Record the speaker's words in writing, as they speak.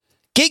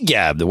Gig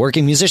Gab, the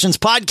Working Musicians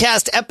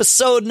Podcast,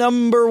 episode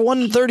number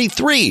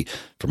 133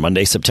 for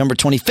Monday, September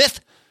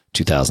 25th,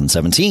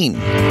 2017.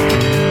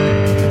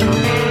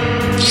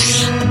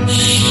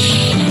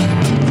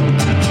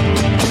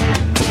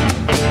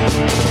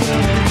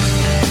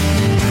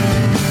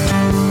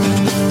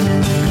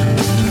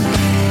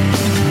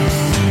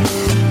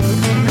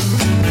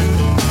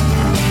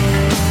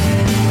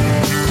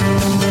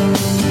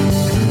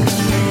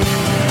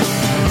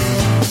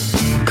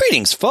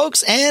 Greetings,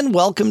 folks, and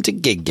welcome to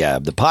Gig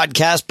Gab, the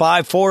podcast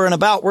by, for, and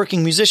about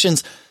working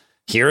musicians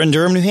here in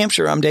Durham, New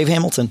Hampshire. I'm Dave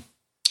Hamilton.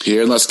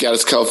 Here in Los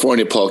Gatos,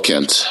 California, Paul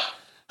Kent.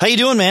 How you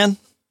doing, man?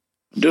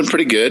 I'm doing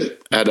pretty good.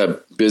 I had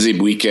a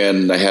busy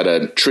weekend. I had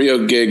a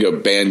trio gig, a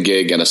band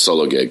gig, and a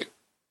solo gig.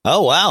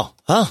 Oh, wow.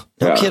 Huh.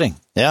 No kidding.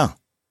 Yeah.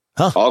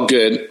 Huh. All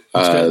good.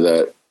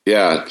 The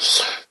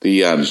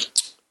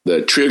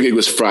trio gig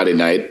was Friday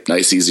night.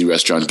 Nice, easy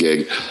restaurant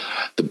gig.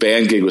 The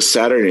band gig was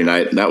Saturday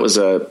night, and that was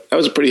a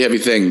pretty heavy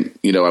thing.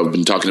 You know, I've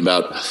been talking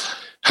about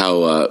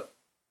how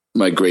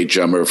my great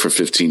drummer for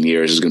 15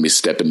 years is going to be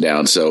stepping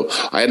down. So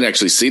I hadn't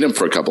actually seen him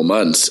for a couple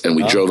months, and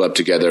we drove up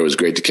together. It was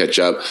great to catch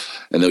up,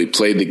 and then we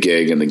played the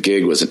gig, and the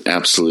gig was an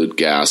absolute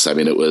gas. I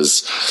mean, it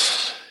was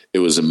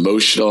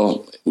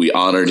emotional. We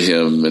honored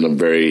him in a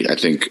very, I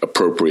think,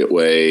 appropriate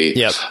way.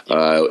 Yep.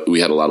 We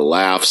had a lot of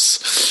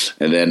laughs,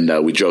 and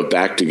then we drove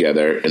back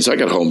together, and so I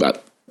got home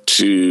about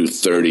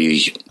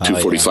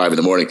 2:45 in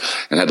the morning,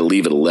 and had to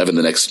leave at 11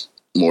 the next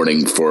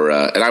morning for,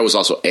 and I was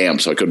also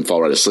amped, so I couldn't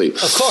fall right asleep.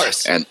 Of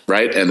course. And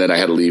then I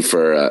had to leave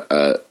for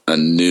a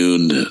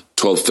noon,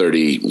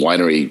 12:30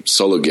 winery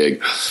solo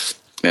gig.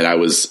 And I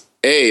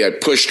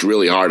pushed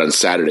really hard on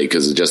Saturday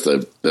because just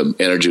the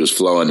energy was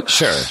flowing.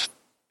 Sure.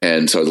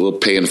 And so I was a little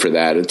paying for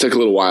that. It took a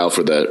little while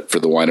for the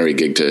winery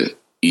gig to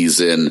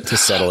ease in. To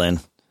settle in.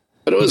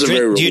 But it was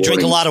do you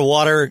drink a lot of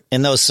water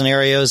in those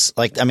scenarios?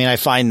 Like, I mean, I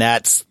find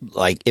that's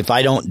like, if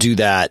I don't do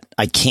that,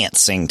 I can't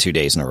sing 2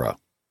 days in a row.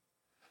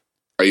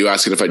 Are you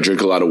asking if I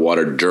drink a lot of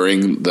water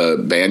during the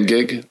band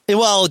gig?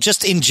 Well,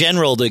 just in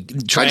general to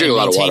try to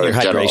maintain your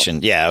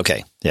hydration. Yeah.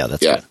 Okay. Yeah.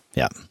 That's good.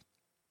 Yeah.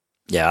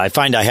 Yeah. I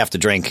find I have to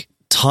drink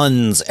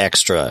tons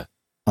extra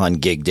on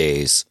gig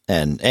days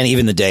and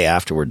even the day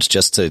afterwards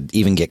just to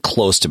even get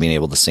close to being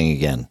able to sing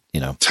again, you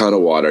know. Ton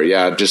of water.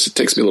 Yeah. It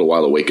takes me a little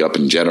while to wake up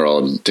in general,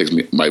 and it takes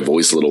my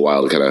voice a little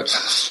while to kind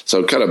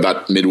of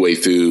about midway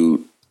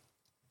through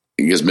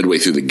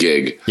the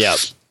gig. Yeah.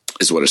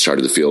 Is what I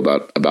started to feel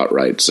about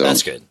right. So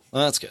that's good.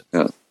 Well, that's good.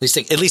 Yeah. At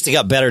least it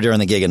got better during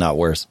the gig and not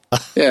worse.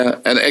 Yeah.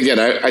 And again,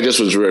 I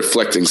just was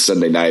reflecting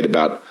Sunday night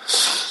about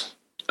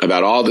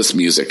all this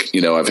music.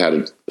 You know, I've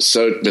been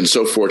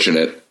so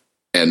fortunate,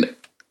 and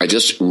I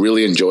just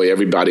really enjoy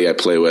everybody I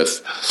play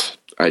with.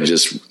 I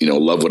just,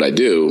 love what I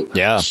do.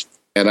 Yeah.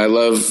 And I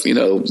love,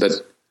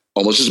 that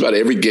almost just about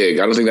every gig.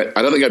 I don't think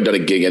I've done a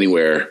gig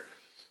anywhere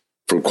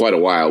for quite a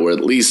while where at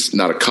least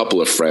not a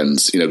couple of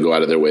friends, go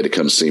out of their way to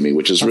come see me,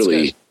 which is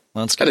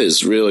that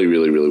is really,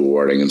 really, really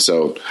rewarding. And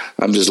so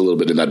I'm just a little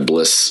bit in that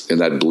bliss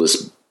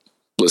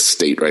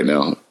state right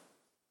now.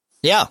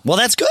 Yeah. Well,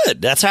 that's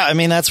good. That's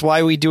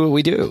why we do what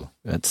we do.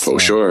 That's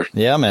sure.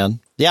 Yeah, man.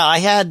 Yeah. I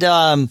had,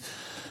 I'm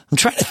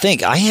trying to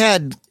think. I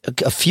had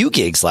a few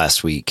gigs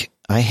last week.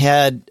 I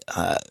had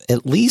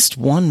at least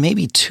one,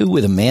 maybe two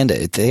with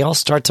Amanda. They all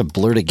start to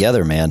blur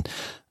together, man.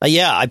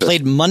 I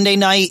played Monday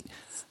night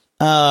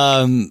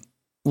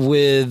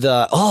with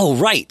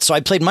right. So I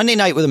played Monday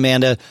night with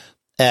Amanda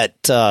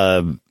at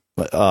outdoors.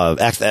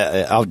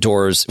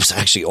 It was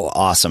actually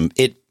awesome.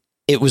 It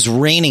was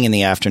raining in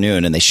the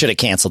afternoon, and they should have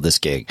canceled this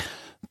gig.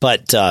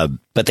 But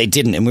they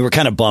didn't, and we were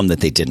kind of bummed that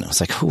they didn't. I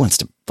was like, who wants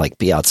to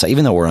be outside,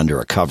 even though we're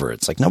under a cover?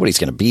 It's like nobody's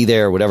going to be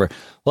there, or whatever.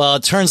 Well,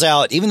 it turns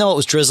out, even though it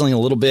was drizzling a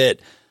little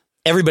bit,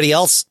 everybody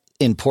else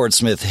in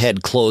Portsmouth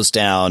had closed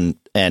down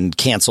and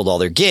canceled all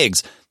their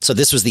gigs. So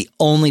this was the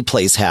only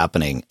place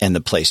happening, and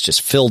the place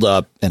just filled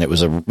up, and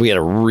we had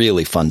a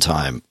really fun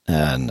time,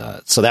 and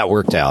so that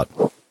worked out.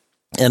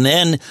 And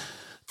then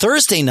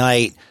Thursday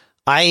night,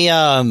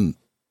 I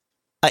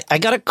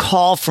got a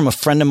call from a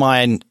friend of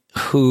mine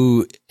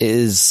who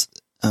is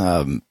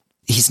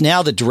he's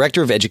now the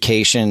director of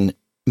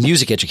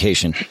music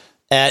education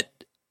at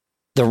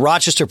the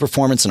Rochester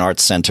Performance and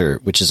Arts Center,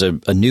 which is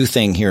a new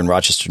thing here in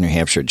Rochester, New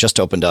Hampshire. It just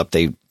opened up.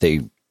 They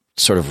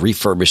sort of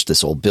refurbished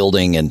this old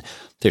building, and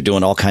they're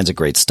doing all kinds of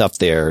great stuff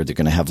there. They're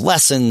going to have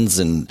lessons,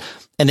 and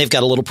they've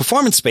got a little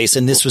performance space,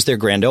 and this was their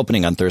grand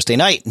opening on Thursday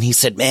night. And he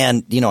said,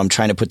 man, I'm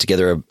trying to put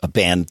together a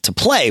band to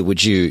play.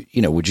 Would you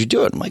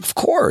do it? I'm like, of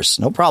course,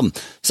 no problem.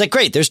 He's like,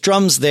 great. There's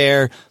drums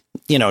there.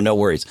 No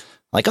worries.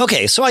 Like,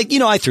 okay. So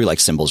I threw like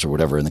cymbals or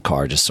whatever in the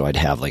car just so I'd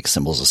have like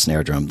cymbals, a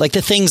snare drum, like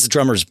the things the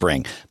drummers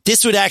bring.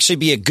 This would actually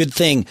be a good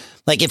thing.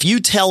 Like if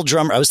you tell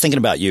I was thinking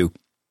about you,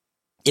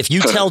 if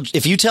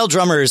you tell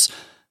drummers,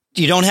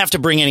 you don't have to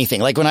bring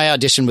anything. Like when I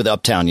auditioned with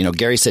Uptown,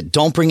 Gary said,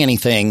 don't bring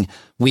anything.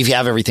 We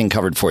have everything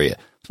covered for you.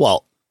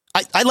 Well,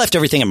 I left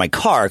everything in my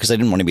car because I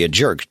didn't want to be a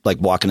jerk, like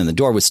walking in the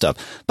door with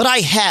stuff. But I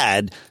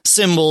had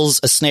cymbals,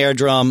 a snare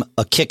drum,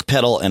 a kick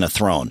pedal, and a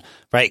throne,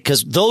 right?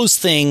 Because those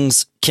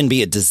things can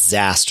be a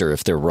disaster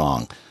if they're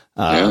wrong.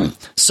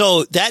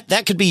 So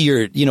that could be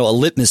your, a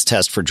litmus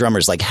test for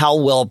drummers, like how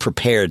well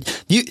prepared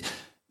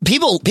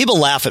people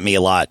laugh at me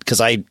a lot because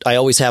I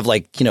always have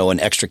an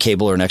extra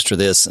cable or an extra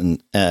this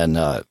and I'm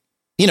a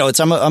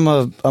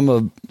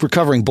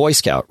recovering Boy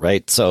Scout,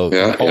 right? So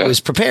I'm always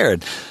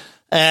prepared.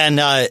 And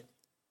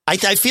I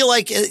feel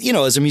like,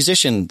 as a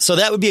musician, so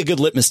that would be a good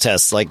litmus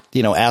test.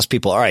 Ask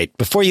people, all right,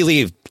 before you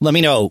leave, let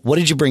me know, what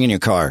did you bring in your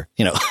car?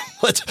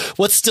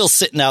 What's still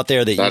sitting out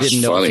there that you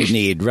didn't know if you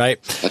need, right?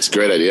 That's a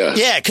great idea.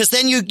 Yeah, because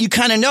then you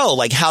kind of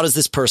know, how does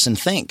this person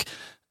think?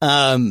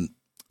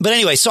 But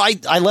anyway, so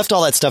I left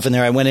all that stuff in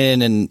there. I went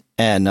in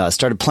and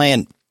started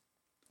playing.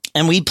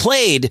 And we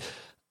played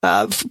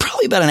for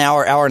probably about an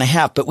hour and a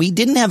half, but we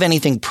didn't have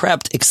anything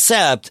prepped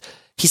except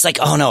he's like,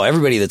 oh, no,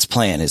 everybody that's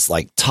playing is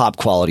top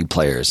quality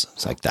players.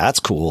 It's like, that's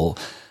cool.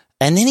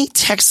 And then he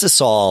texts us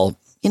all,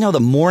 the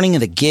morning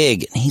of the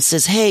gig. And he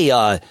says,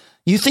 hey,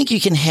 you think you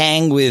can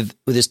hang with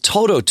this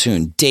Toto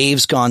tune,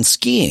 Dave's Gone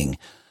Skiing?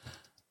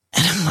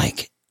 And I'm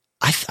like,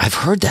 I've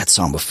heard that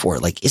song before.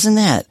 Isn't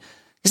that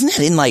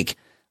in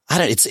I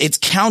don't know, it's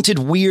counted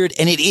weird.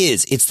 And it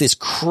is. It's this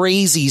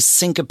crazy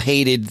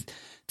syncopated,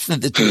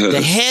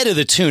 the head of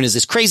the tune is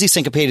this crazy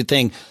syncopated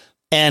thing.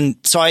 And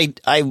so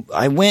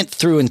I went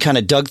through and kind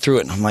of dug through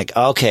it, and I'm like,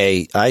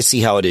 okay, I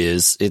see how it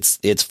is.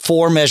 It's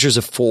 4 measures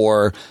of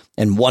 4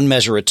 and 1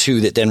 measure of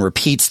 2 that then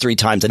repeats 3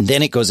 times, and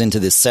then it goes into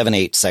this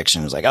 7/8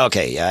 section. I was like,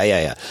 okay,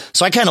 yeah.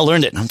 So I kind of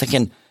learned it, and I'm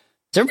thinking,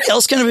 is everybody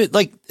else going to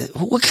be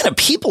what kind of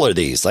people are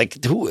these?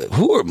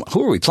 Who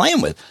are we playing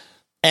with?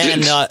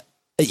 And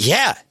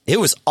yeah, it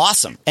was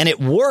awesome, and it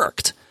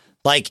worked.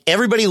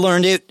 Everybody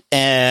learned it,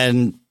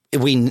 and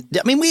it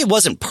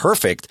wasn't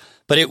perfect,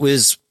 but it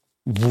was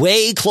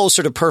way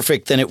closer to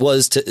perfect than it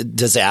was to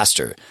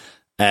disaster.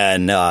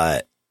 And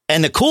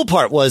the cool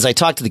part was I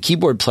talked to the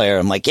keyboard player.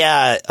 I'm like,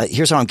 yeah,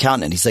 here's how I'm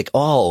counting it. He's like,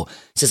 he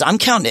says, I'm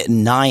counting it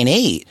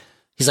 9/8.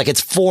 He's like,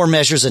 it's 4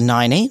 measures of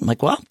 9/8. I'm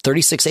like, well,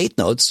 36/8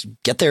 notes,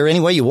 get there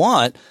any way you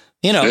want.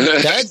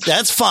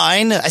 That's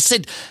fine. I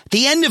said,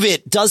 the end of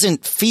it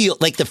doesn't feel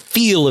like the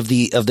feel of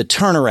the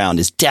turnaround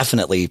is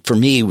definitely for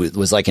me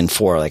was in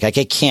 4. I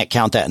can't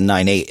count that in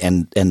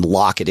 9/8 and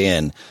lock it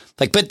in.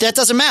 But that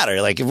doesn't matter.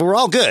 If we're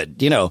all good,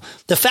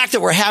 the fact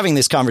that we're having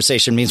this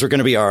conversation means we're going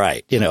to be all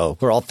right.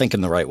 We're all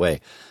thinking the right way.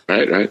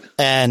 Right.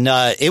 And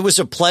it was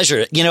a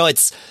pleasure.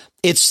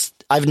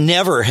 I've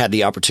never had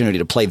the opportunity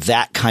to play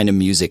that kind of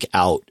music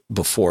out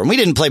before. And we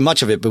didn't play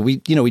much of it, but we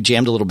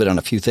jammed a little bit on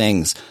a few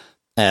things.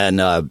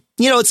 And,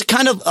 it's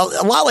kind of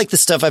a lot like the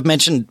stuff I've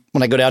mentioned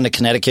when I go down to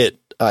Connecticut.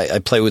 I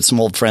play with some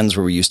old friends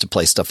where we used to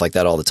play stuff like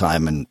that all the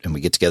time, and we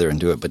get together and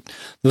do it. But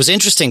it was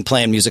interesting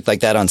playing music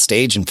like that on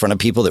stage in front of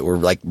people that were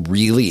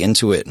really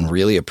into it and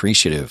really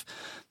appreciative.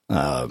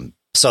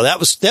 So that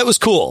was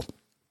cool.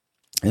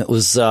 It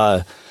was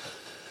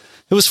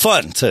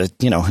fun to,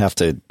 have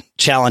to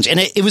challenge. And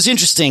it was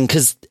interesting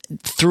because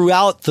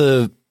throughout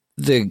the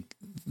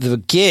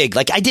gig,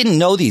 I didn't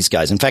know these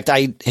guys. In fact,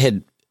 I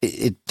had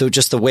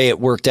just the way it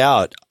worked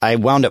out, I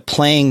wound up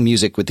playing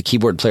music with the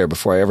keyboard player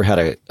before I ever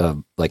had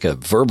a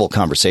verbal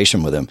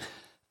conversation with him.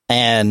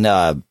 And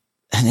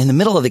in the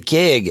middle of the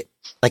gig,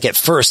 at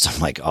first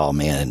I'm like, oh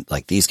man,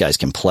 these guys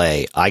can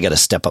play. I got to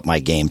step up my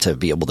game to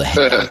be able to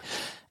hang.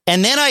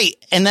 And then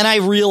I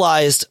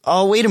realized,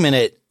 oh, wait a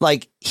minute,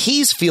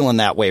 he's feeling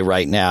that way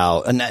right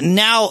now. And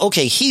now,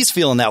 okay, he's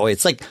feeling that way.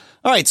 It's all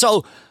right.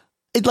 So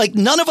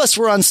none of us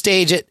were on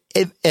stage at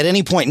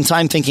any point in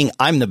time thinking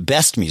I'm the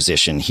best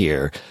musician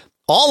here.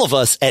 All of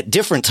us at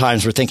different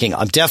times were thinking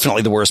I'm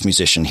definitely the worst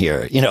musician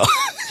here,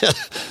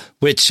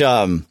 which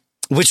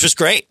was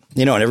great,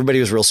 and everybody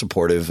was real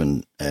supportive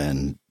and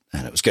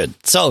it was good.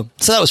 So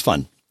that was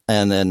fun.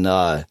 And then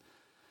I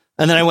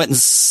went and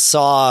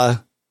saw,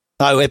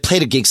 I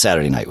played a gig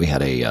Saturday night. We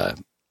had a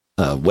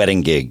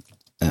wedding gig.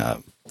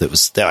 That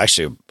was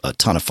actually a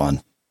ton of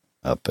fun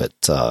up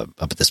at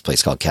this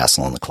place called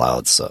Castle on the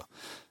Clouds. So it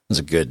was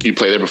a good. You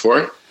play there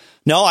before?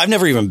 No, I've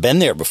never even been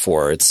there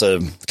before. It's a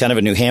kind of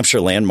a New Hampshire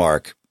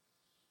landmark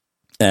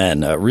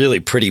and a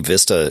really pretty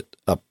vista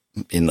up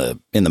in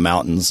the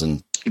mountains.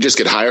 And you just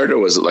get hired, or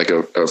was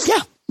it yeah?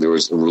 There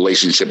was a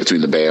relationship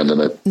between the band and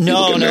the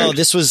no.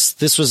 This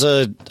was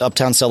a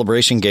Uptown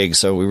Celebration gig,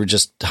 so we were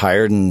just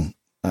hired and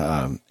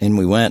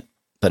we went.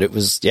 But it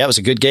was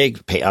a good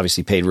gig.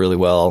 Obviously paid really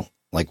well,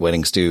 like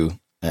weddings do.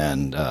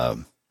 And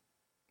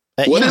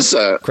what is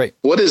great?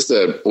 What is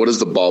the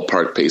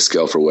ballpark pay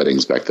scale for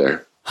weddings back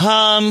there?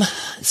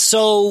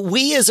 So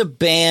we as a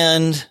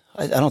band,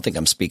 I don't think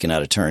I'm speaking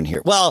out of turn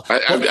here. Well,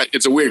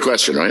 it's a weird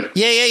question, right?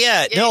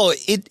 Yeah. No,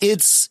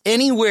 it's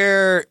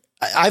anywhere.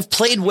 I've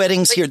played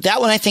weddings here. That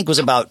one I think was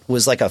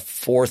like a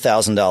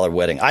 $4,000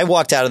 wedding. I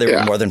walked out of there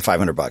with more than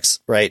 $500,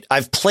 right?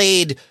 I've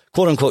played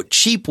quote unquote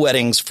cheap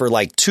weddings for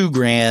like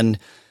 $2,000.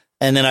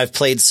 And then I've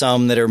played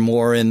some that are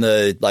more in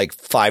the like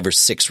 5 or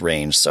 6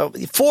 range. So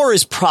 4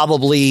 is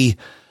probably,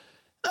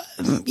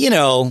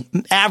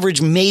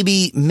 average,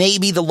 maybe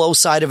the low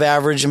side of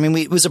average. I mean,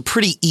 it was a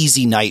pretty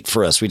easy night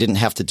for us. We didn't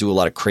have to do a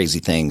lot of crazy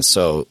things.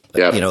 So,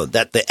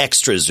 that the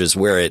extras is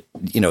where it,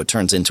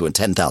 turns into a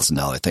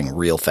 $10,000 thing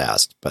real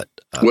fast. But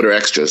what are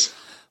extras?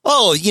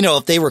 Oh,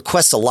 if they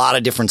request a lot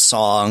of different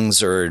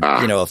songs or,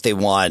 if they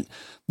want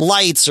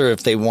lights or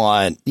if they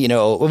want,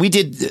 we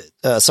did,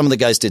 some of the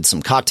guys did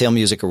some cocktail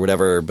music or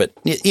whatever. But,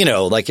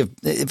 like if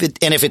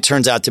it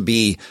turns out to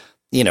be,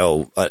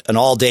 an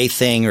all day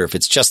thing, or if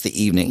it's just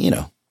the evening,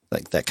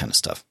 like that kind of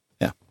stuff.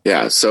 Yeah.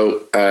 Yeah.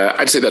 So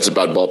I'd say that's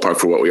about ballpark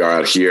for what we are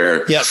out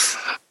here. Yep.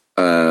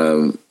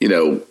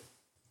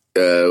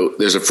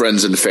 There's a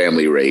friends and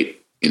family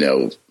rate,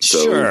 so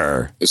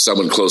sure. If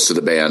someone close to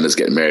the band is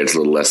getting married, it's a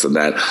little less than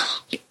that.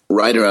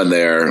 Right around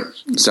there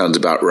sounds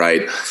about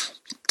right.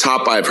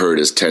 Top I've heard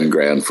is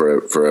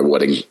 $10,000 for a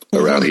wedding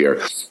around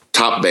here.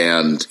 Top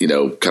band,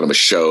 kind of a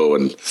show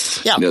and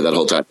that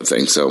whole type of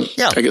thing. So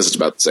I guess it's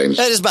about the same.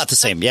 That is about the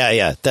same.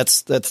 Yeah.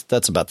 That's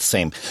about the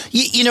same.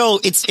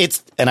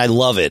 It's and I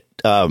love it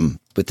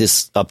with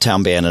this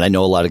Uptown band, and I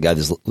know a lot of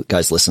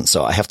guys listen,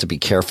 so I have to be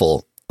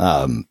careful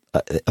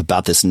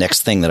about this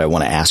next thing that I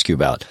want to ask you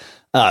about.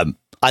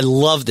 I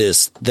love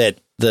this, that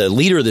the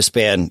leader of this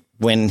band,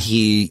 when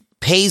he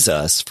pays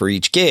us for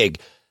each gig,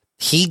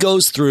 he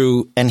goes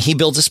through and he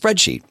builds a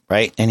spreadsheet,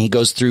 right? And he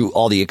goes through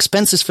all the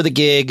expenses for the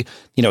gig.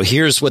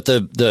 Here's what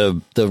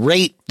the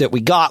rate that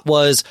we got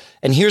was,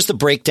 and here's the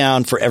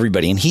breakdown for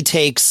everybody. And he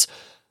takes,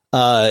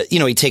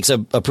 he takes a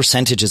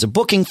percentage as a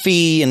booking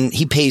fee, and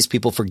he pays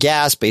people for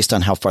gas based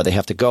on how far they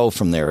have to go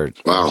from their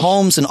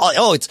homes and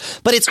all.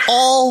 But it's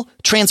all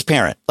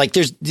transparent. Like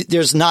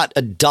there's not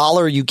a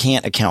dollar you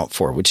can't account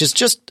for, which is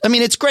just,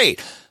 it's great.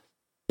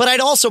 But I'd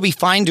also be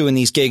fine doing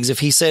these gigs if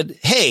he said,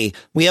 hey,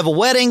 we have a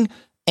wedding,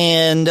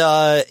 and,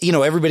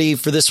 everybody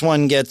for this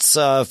one gets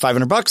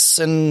 $500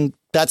 and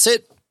that's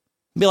it.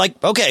 Be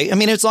like, okay.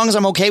 As long as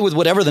I'm okay with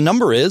whatever the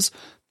number is,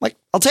 like,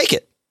 I'll take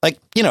it. Like,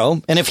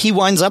 and if he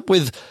winds up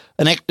with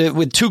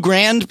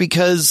 $2,000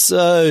 because,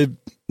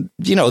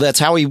 that's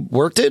how he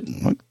worked it,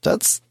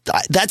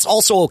 that's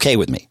also okay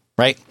with me.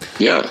 Right.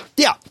 Yeah.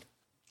 Yeah.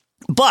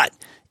 But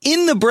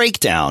in the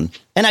breakdown,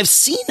 and I've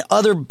seen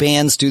other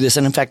bands do this,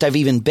 and in fact, I've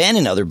even been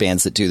in other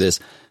bands that do this.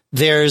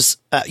 There's,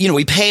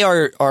 we pay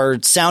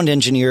our sound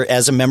engineer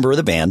as a member of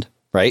the band,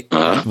 right?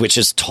 Which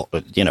is,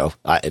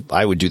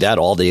 I would do that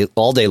all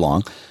day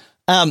long.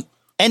 And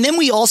then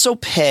we also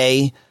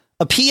pay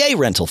a PA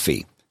rental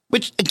fee,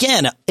 which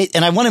again,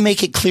 and I want to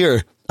make it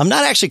clear, I'm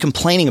not actually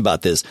complaining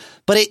about this,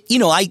 but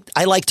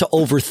I like to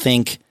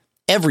overthink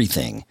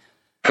everything.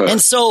 And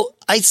so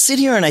I sit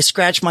here and I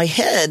scratch my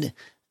head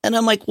and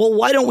I'm like, well,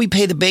 why don't we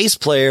pay the bass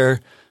player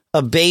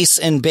a bass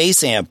and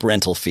bass amp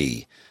rental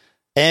fee?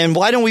 And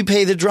why don't we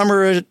pay the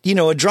drummer,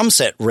 a drum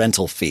set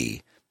rental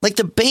fee? Like,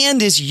 the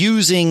band is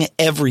using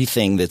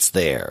everything that's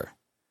there.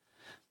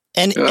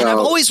 And I've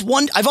always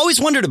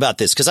wondered about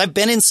this, because I've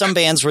been in some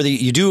bands where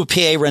you do a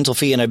PA rental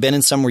fee, and I've been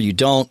in some where you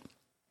don't.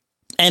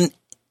 And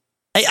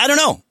I don't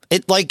know.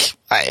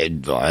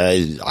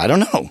 I don't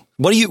know.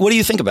 What do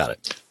you think about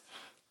it?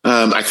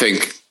 I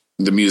think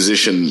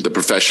the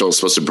professional is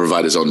supposed to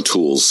provide his own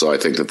tools. So I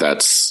think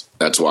that's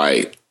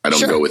why I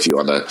don't go with you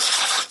on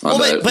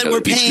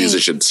the beach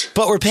musicians.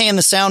 But we're paying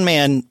the sound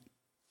man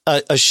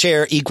a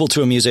share equal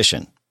to a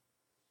musician.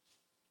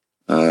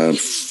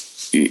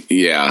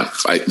 Yeah.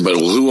 But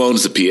who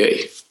owns the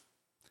PA?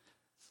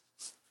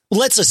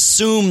 Let's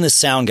assume the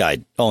sound guy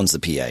owns the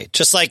PA,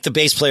 just like the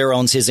bass player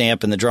owns his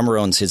amp and the drummer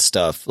owns his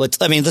stuff.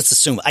 Let's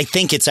assume. I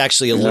think it's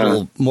actually a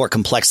little more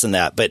complex than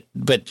that, but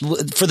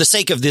for the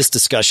sake of this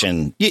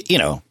discussion,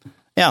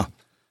 yeah.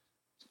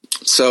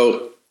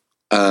 So,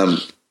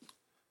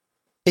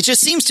 it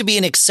just seems to be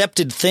an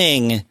accepted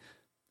thing,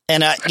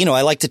 and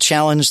I like to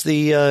challenge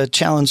the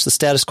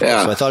status quo.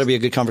 Yeah. So I thought it'd be a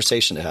good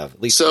conversation to have.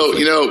 At least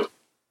so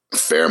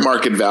fair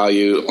market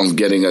value on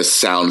getting a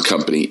sound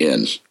company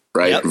in,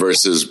 right? Yep.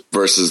 Versus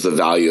the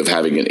value of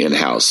having it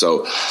in-house.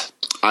 So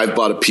I've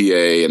bought a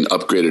PA and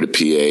upgraded a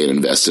PA and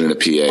invested in a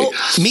PA.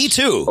 Oh, me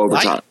too. Over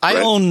time. I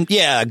own,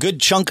 a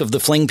good chunk of the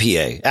Fling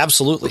PA.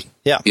 Absolutely.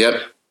 Yeah.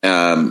 Yep.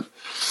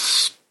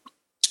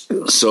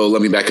 So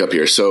let me back up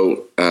here.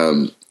 So,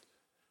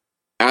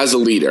 as a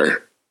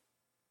leader,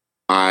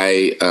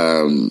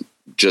 I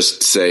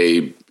just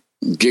say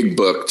gig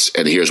booked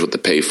and here's what the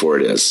pay for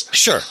it is.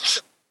 Sure.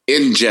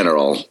 In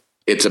general,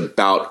 it's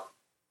about,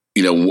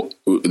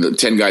 the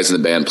 10 guys in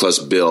the band plus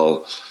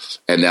Bill.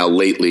 And now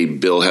lately,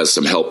 Bill has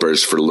some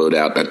helpers for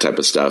loadout, that type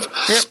of stuff.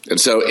 Yep. And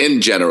so in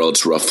general,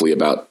 it's roughly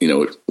about, a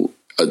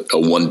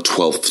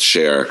 1/12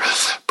 share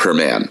per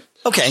man.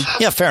 Okay.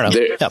 Yeah, fair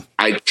enough.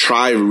 I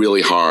try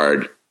really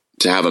hard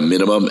to have a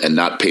minimum and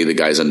not pay the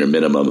guys under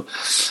minimum.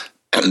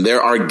 And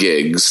there are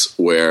gigs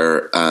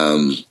where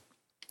I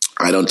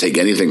don't take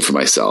anything for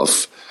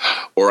myself,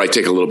 or I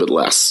take a little bit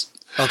less.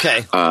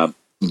 Okay.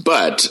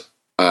 But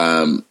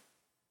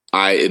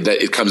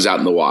it comes out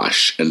in the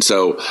wash. And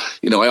so,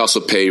 I also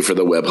pay for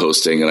the web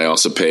hosting, and I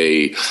also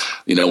pay,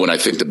 when I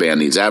think the band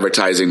needs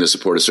advertising to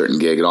support a certain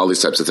gig and all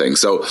these types of things.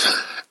 So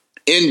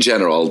in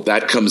general,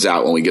 that comes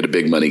out when we get a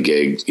big money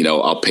gig. You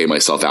know, I'll pay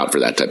myself out for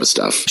that type of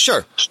stuff.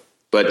 Sure.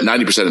 But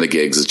 90% of the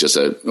gigs is just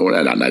not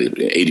 90,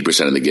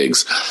 80% of the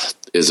gigs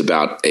is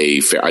about a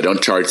fair. I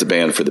don't charge the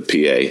band for the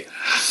PA.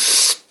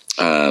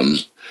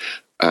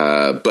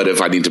 But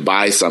if I need to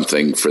buy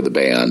something for the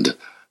band,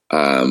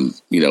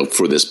 you know,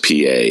 for this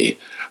PA,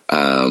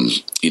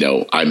 you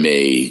know, I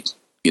may,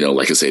 you know,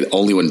 like I say,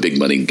 only when big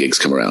money gigs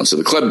come around. So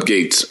the club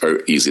gates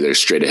are easy. They're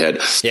straight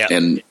ahead. Yeah.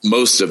 And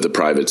most of the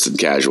privates and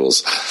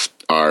casuals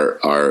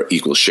are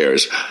equal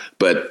shares.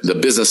 But the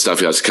business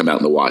stuff has to come out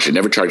in the wash. I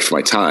never charge for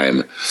my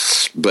time.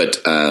 But,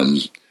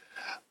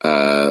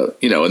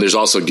 you know, and there's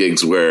also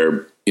gigs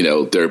where, you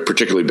know, they're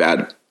particularly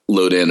bad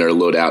load in or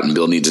load out, and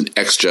Bill needs an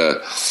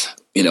extra,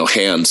 you know,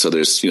 hand. So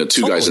there's, you know,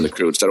 two guys in the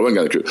crew instead of one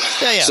guy in the crew.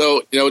 Yeah, yeah.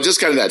 So, you know,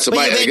 just kind of that. So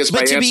I guess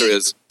my answer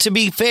is, to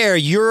be fair,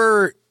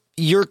 you're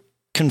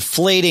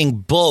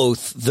conflating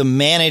both the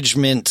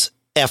management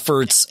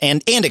efforts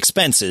and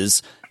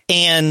expenses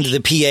and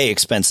the PA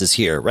expenses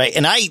here, right?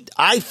 And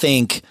I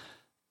think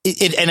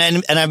it,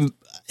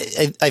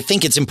 I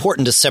think it's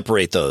important to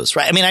separate those,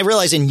 right? I mean, I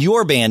realize in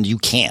your band you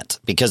can't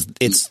because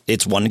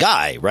it's one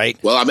guy, right?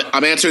 Well,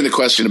 I'm answering the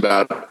question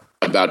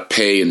about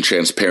pay and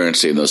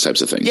transparency and those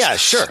types of things. Yeah,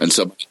 sure. And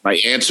so my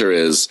answer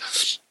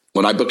is,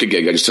 when I book a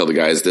gig, I just tell the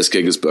guys, this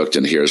gig is booked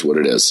and here's what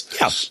it is.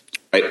 Yeah.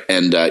 Right?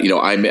 And, you know,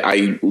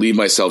 I leave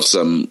myself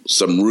some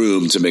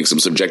room to make some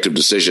subjective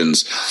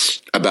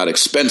decisions about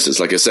expenses.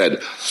 Like I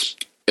said,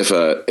 if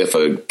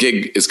a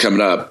gig is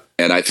coming up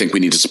and I think we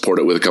need to support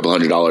it with a couple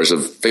 $100 of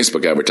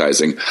Facebook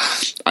advertising,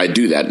 I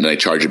do that and I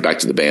charge it back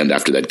to the band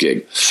after that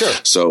gig. Sure.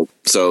 So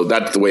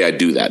that's the way I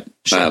do that.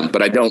 Sure.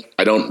 But I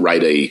don't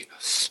write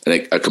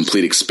a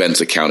complete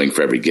expense accounting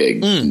for every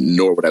gig,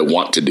 nor would I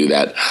want to do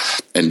that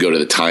and go to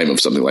the time of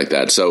something like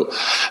that. So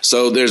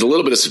there's a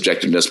little bit of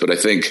subjectiveness, but I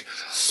think,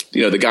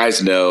 you know, the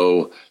guys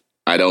know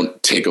I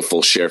don't take a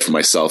full share for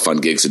myself on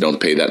gigs that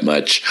don't pay that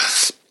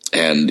much.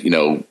 And, you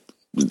know,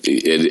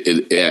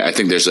 I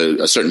think there's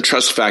a certain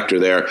trust factor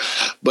there,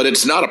 but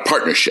it's not a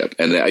partnership.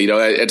 And, you know,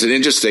 it's an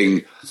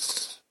interesting,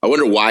 I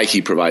wonder why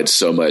he provides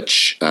so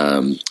much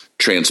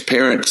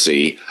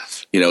transparency,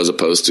 you know, as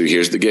opposed to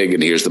here's the gig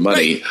and here's the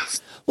money.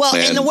 Right. Well,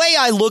 and the way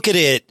I look at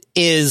it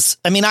is,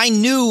 I mean, I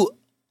knew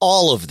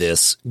all of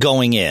this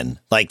going in,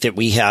 like that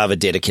we have a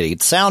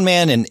dedicated sound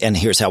man and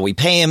here's how we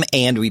pay him,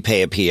 and we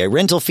pay a PA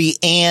rental fee,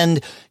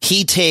 and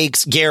he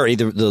takes, Gary,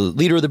 the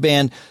leader of the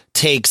band,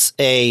 takes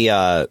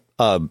a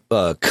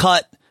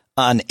cut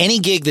on any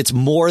gig that's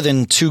more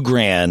than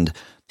 $2,000.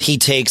 He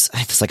takes,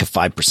 it's like a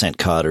 5%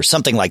 cut or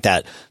something like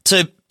that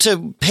to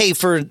pay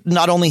for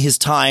not only his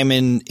time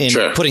in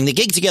Sure. putting the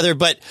gig together,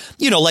 but,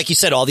 you know, like you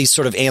said, all these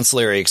sort of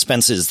ancillary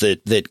expenses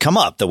that come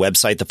up, the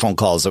website, the phone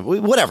calls,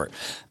 whatever.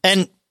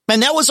 And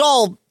that was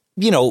all,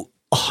 you know,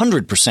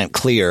 100%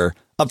 clear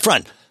up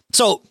front.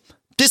 So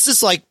this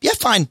is like, yeah,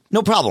 fine,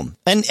 no problem.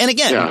 And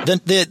again, Yeah.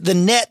 the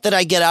net that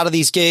I get out of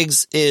these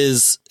gigs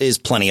is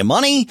plenty of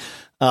money.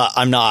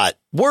 I'm not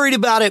worried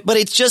about it, but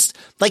it's just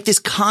like this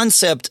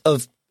concept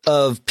of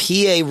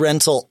PA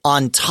rental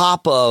on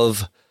top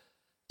of,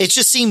 it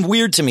just seemed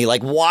weird to me.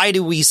 Like, why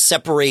do we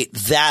separate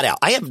that out?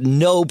 I have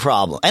no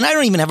problem. And I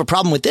don't even have a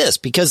problem with this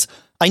because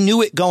I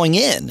knew it going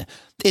in.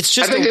 It's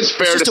just, I think it's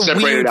fair to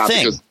separate it out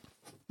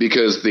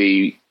because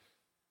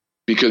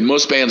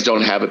most bands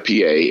don't have a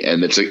PA,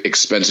 and it's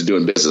expensive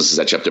doing business is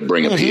that you have to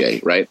bring a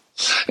PA, right?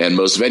 And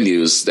most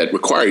venues that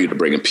require you to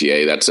bring a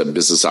PA, that's a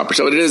business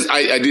opportunity. It is.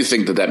 I do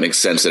think that makes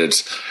sense that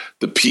it's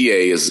the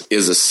PA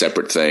is a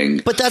separate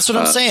thing. But that's what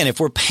I'm saying. If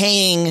we're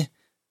paying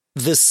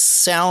the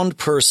sound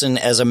person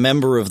as a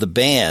member of the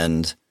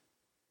band,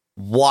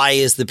 why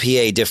is the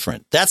PA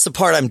different? That's the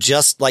part I'm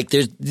just like,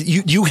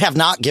 you have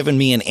not given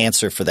me an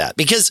answer for that,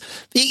 because,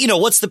 you know,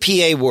 what's the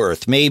PA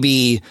worth?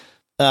 Maybe,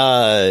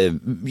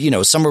 you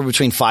know, somewhere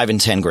between $5,000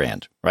 and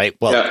 $10,000, right?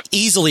 Well, Yeah.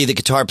 Easily the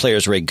guitar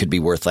player's rig could be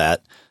worth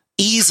that.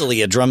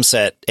 Easily a drum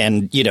set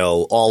and, you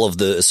know, all of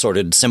the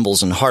assorted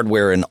cymbals and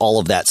hardware and all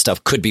of that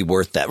stuff could be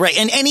worth that, right?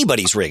 And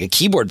anybody's rig, a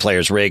keyboard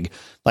player's rig,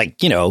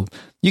 like, you know,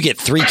 you get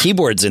 3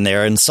 keyboards in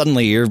there and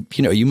suddenly you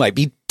might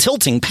be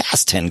tilting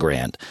past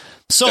 $10,000.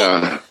 So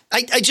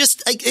I guess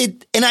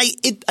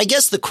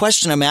the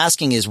question I'm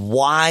asking is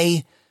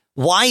why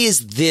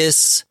is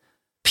this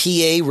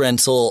PA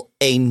rental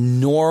a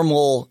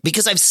normal,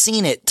 because I've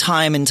seen it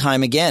time and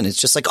time again.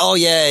 It's just like, oh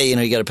yeah, you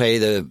know, you got to pay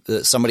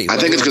the somebody. I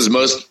think it's because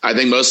most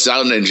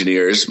sound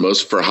engineers,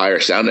 most for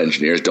hire sound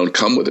engineers don't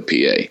come with a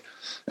PA.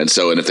 And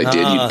if they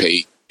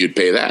did, you'd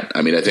pay that.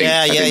 I mean, I think,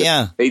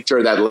 the nature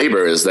of that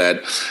labor is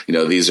that, you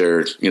know, these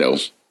are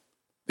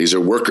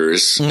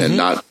workers and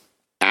not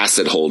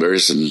asset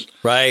holders. And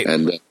right.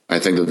 And I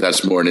think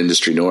that's more an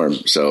industry norm.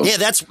 So yeah,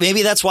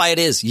 that's why it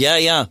is.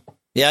 Yeah.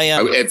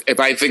 If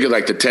I think of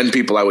like the 10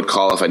 people I would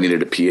call if I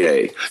needed a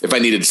PA, if I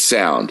needed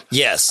sound,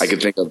 yes, I can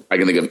think of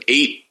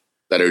 8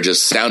 that are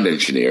just sound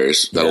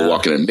engineers that'll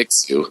walk in and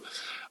mix you.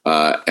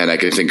 And I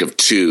can think of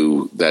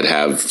 2 that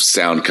have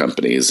sound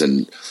companies, and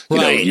you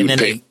might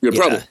pay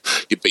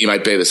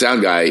the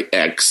sound guy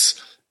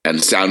X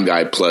and sound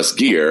guy plus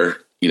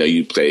gear,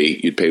 you'd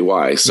pay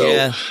Y.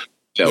 So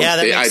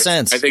that makes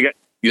sense. I think,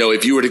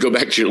 if you were to go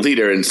back to your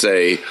leader and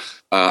say,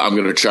 I'm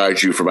going to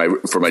charge you for my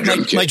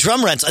drum kit. My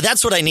drum rents.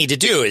 That's what I need to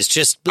do is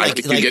just I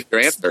get your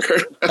answer.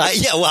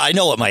 Well, I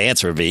know what my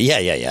answer would be.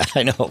 Yeah.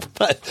 I know.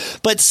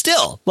 But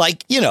still,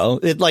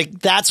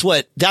 that's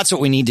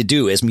what we need to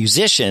do as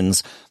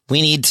musicians.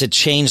 We need to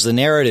change the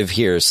narrative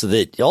here so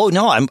that,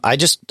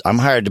 I'm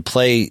hired to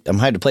play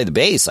the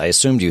bass. I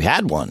assumed you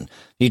had one.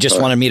 You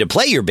just wanted me to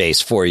play your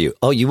bass for you.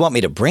 Oh, you want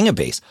me to bring a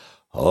bass?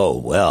 Oh,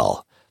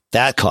 well,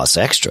 that costs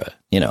extra,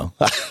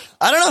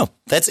 I don't know.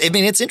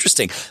 It's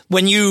interesting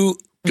when you.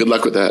 Good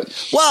luck with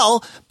that.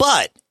 Well,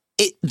 but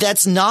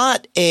that's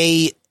not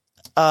an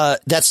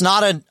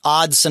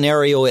odd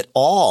scenario at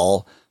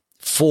all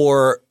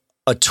for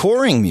a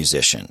touring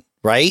musician,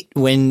 right?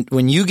 When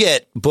you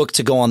get booked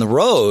to go on the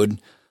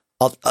road,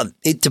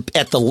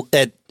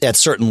 at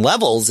certain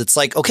levels, it's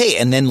like, okay,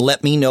 and then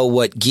let me know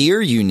what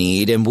gear you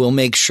need, and we'll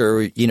make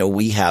sure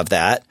we have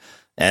that.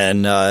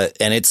 And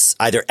it's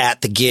either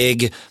at the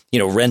gig,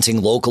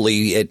 renting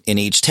locally in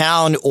each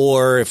town,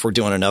 or if we're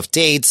doing enough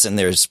dates and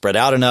they're spread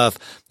out enough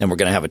and we're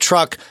going to have a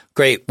truck,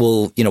 great.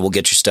 We'll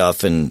get your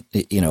stuff and,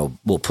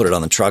 we'll put it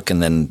on the truck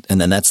and then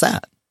that's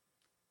that.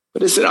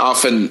 But is it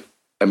often,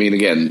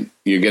 again,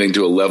 you're getting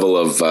to a level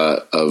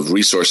of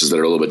resources that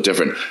are a little bit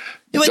different.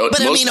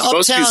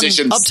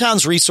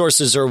 Uptown's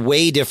resources are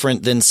way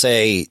different than,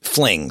 say,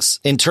 Fling's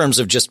in terms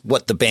of just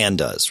what the band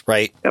does,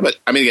 right? Yeah, but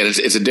again,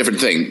 it's a different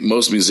thing.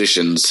 Most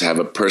musicians have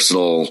a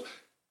personal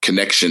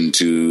connection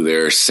to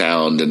their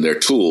sound and their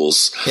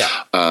tools,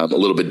 a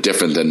little bit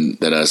different than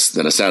a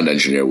sound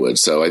engineer would.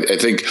 So I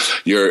think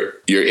your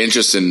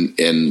interest in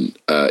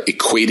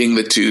equating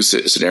the two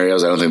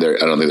scenarios, I don't think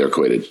they're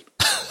equated.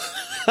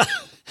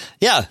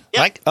 Yeah.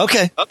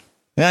 Okay.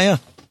 Yeah.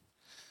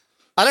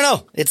 I don't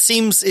know. It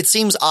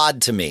seems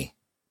odd to me.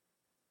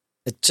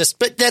 But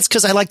that's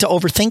because I like to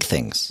overthink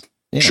things.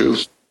 True.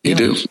 You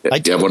do.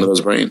 You have one of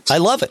those brains. I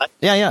love it.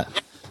 Yeah.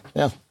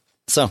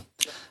 So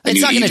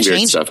it's not going to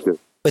change stuff too.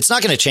 It's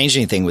not going to change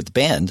anything with the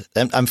band.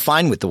 I'm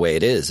fine with the way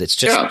it is. It's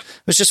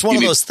just one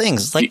of those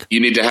things. Like you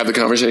need to have the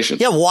conversation.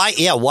 Yeah.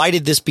 Why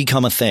did this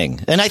become a thing?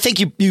 And I think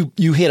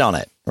you hit on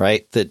it,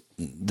 right? That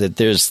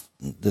there's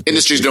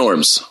industry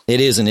norms.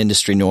 It is an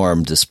industry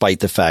norm, despite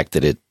the fact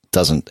that it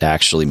doesn't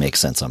actually make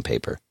sense on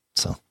paper.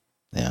 So,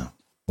 yeah, at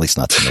least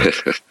not to me.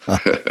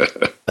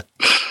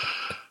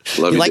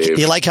 Love Dave.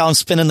 You like how I'm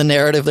spinning the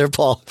narrative there,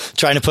 Paul?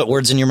 Trying to put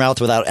words in your mouth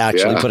without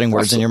actually putting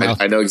words in your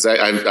mouth. I know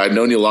exactly. I've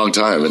known you a long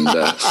time, and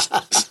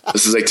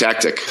this is a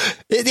tactic.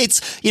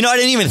 It's I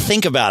didn't even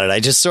think about it. I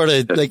just sort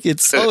of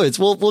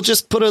we'll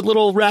just put a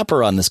little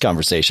wrapper on this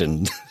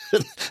conversation,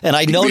 and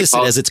I notice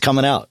it as it's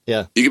coming out.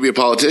 Yeah, you could be a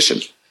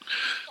politician.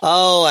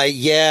 Oh,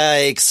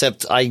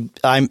 except I'm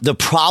the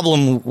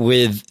problem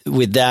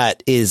with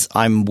that is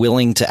I'm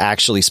willing to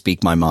actually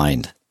speak my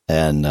mind,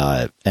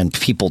 and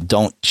people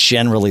don't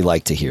generally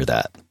like to hear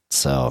that.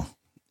 So,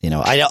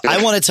 I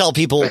want to tell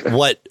people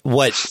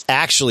what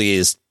actually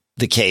is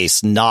the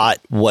case, not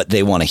what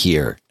they want to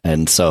hear.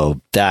 And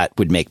so that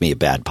would make me a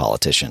bad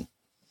politician.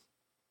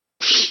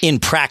 In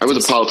practice. I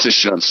was a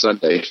politician on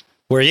Sunday.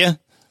 Were you?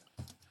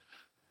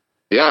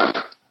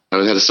 Yeah. I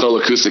had a solo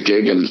acoustic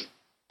gig, and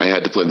I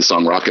had to play the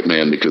song Rocket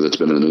Man because it's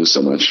been in the news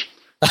so much.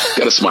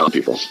 Got to smile at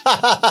people.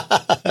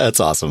 That's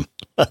awesome.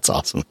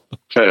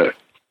 Hey.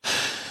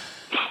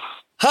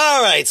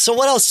 All right. So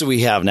what else do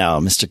we have now,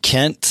 Mr.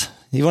 Kent?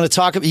 You want to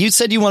talk? You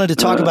said you wanted to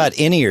talk about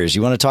in-ears.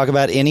 You want to talk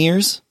about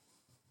in-ears?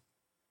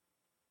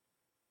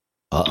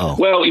 Uh-oh.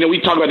 Well, we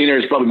talk about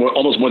in-ears probably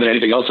almost more than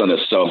anything else on this.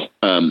 So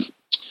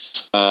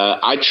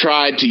I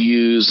tried to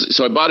use –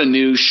 so I bought a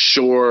new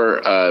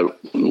Shure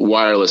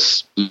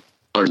wireless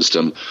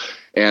system,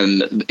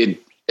 and it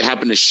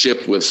happened to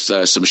ship with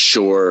some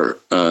Shure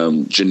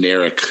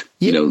generic,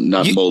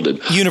 not molded.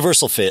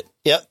 Universal fit.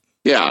 Yep.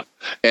 Yeah.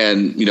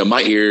 And,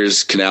 my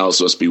ears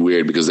canals must be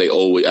weird because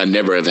I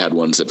never have had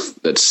ones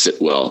that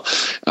sit well.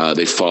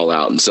 They fall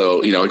out. And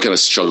so, I kind of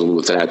struggled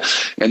with that.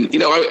 And,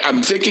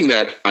 I'm thinking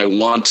that I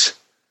want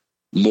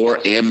more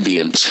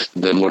ambient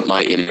than what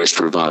my in-ears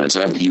provides.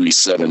 I have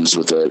UE7s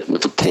with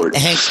a port.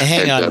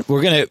 Hang on.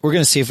 We're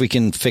gonna see if we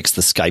can fix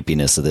the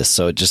Skypiness of this.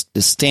 So just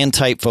stand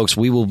tight, folks.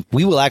 We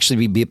will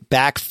actually be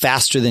back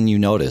faster than you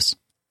notice.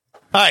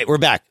 All right, we're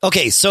back.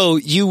 Okay, so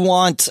you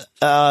want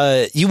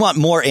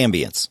more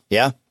ambience,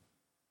 yeah?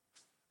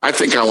 I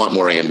think I want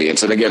more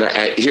ambience. And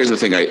again, here's the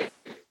thing: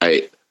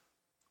 I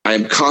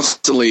am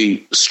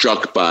constantly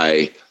struck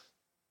by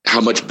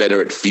how much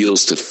better it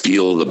feels to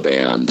feel the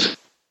band.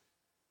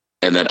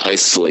 And that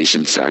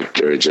isolation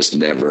factor just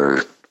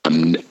never. How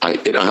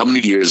many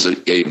years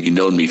have you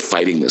known me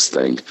fighting this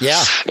thing?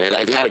 Yeah, and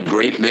I've had a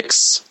great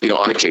mix.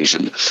 On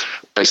occasion,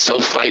 I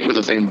still fight with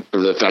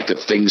the fact that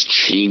things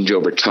change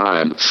over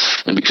time,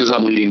 and because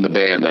I'm leading the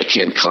band, I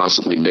can't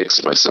constantly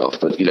mix myself.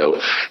 But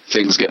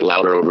things get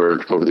louder over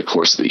the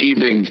course of the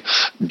evening.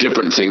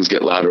 Different things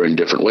get louder in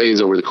different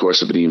ways over the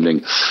course of an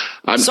evening.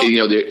 I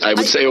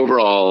would say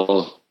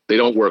overall, they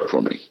don't work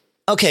for me.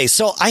 Okay,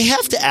 so I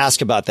have to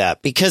ask about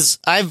that because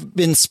I've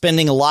been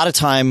spending a lot of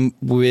time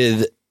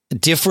with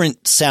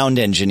different sound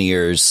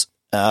engineers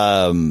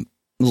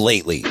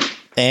lately.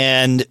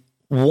 And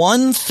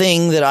one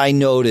thing that I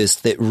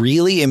noticed that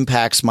really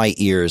impacts my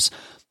ears.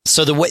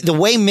 So the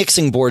way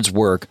mixing boards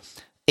work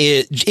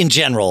in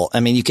general, I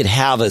mean, you could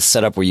have a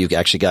setup where you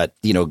actually got,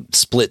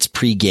 splits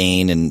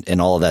pre-gain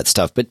and all of that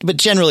stuff. But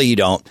generally you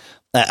don't.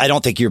 I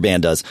don't think your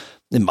band does.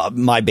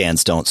 My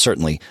bands don't,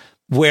 certainly.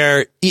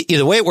 Where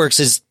the way it works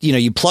is,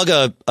 you plug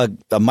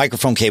a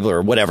microphone cable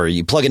or whatever,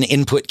 you plug an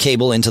input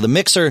cable into the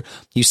mixer,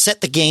 you set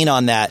the gain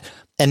on that,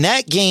 and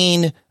that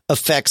gain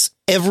affects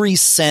every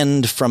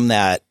send from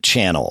that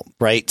channel,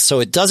 right? So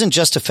it doesn't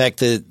just affect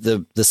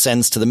the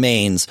sends to the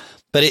mains,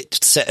 but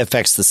it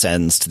affects the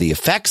sends to the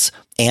effects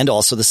and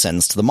also the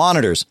sends to the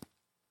monitors.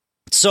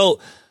 So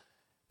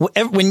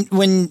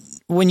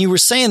when you were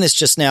saying this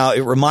just now,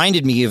 it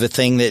reminded me of a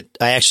thing that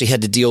I actually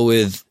had to deal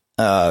with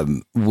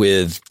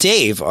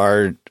Dave,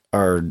 our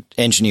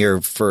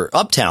engineer for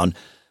Uptown,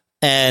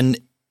 and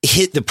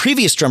the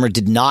previous drummer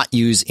did not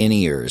use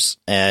in-ears,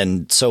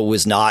 and so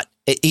was not.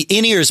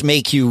 In-ears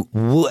make you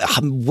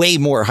way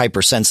more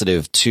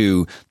hypersensitive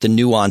to the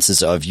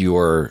nuances of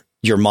your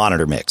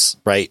monitor mix,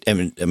 right? I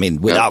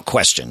mean, without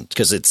question,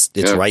 because it's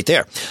right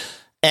there.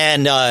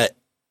 And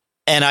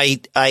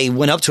I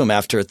went up to him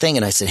after a thing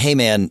and I said, "Hey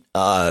man,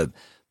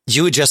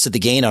 you adjusted the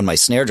gain on my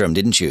snare drum,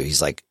 didn't you?"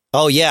 He's like,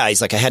 "Oh yeah."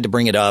 He's like, "I had to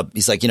bring it up."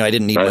 He's like, "I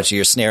didn't need much of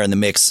your snare in the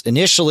mix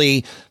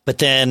initially, but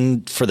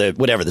then for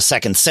the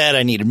second set,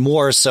 I needed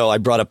more. So I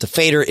brought up the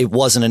fader. It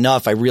wasn't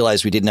enough. I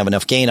realized we didn't have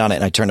enough gain on it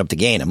and I turned up the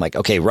gain." I'm like,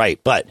 "Okay, right.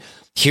 But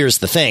here's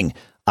the thing.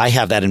 I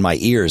have that in my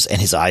ears."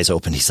 And his eyes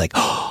opened. He's like,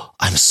 "Oh,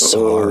 I'm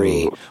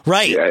sorry." Oh,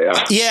 right.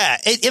 Yeah.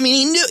 I mean,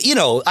 he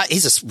knew,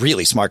 he's a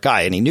really smart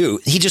guy and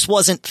he just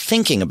wasn't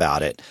thinking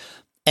about it.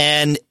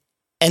 And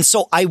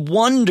so I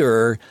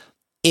wonder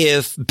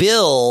if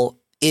Bill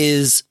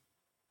is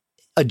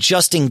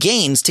adjusting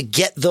gains to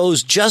get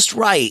those just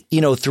right,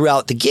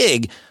 throughout the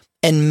gig.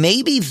 And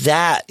maybe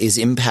that is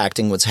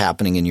impacting what's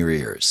happening in your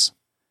ears.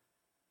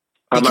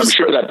 I'm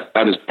sure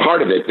that is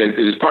part of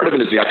it. Part of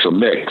it is the actual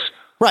mix.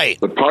 Right.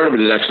 But part of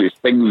it is actually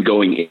things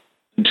going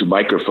into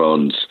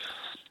microphones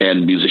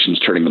and musicians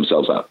turning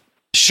themselves up.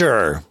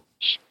 Sure.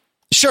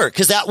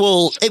 Because that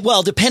will,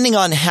 depending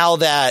on how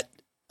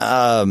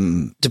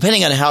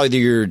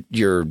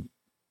your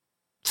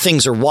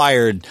things are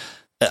wired,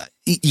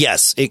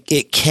 yes,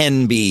 it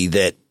can be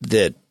that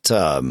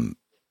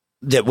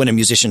when a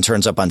musician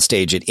turns up on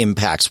stage, it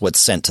impacts what's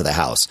sent to the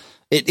house.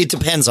 It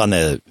depends on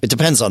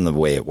the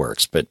way it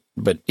works, but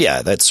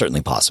yeah, that's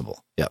certainly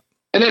possible. Yep.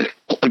 And then,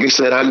 like I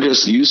said, I'm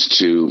just used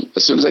to,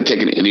 as soon as I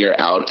take an in-ear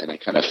out and I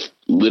kind of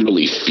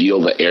literally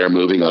feel the air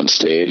moving on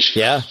stage.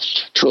 Yeah.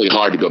 It's really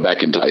hard to go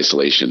back into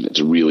isolation. It's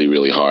really,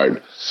 really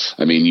hard.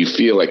 I mean, you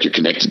feel like you're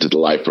connected to the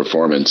live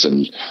performance.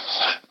 And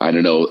I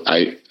don't know,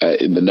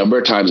 the number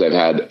of times I've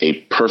had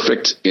a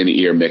perfect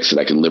in-ear mix that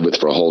I can live with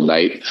for a whole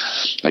night,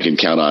 I can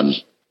count on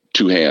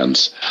two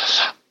hands.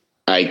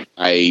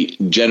 I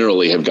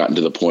generally have gotten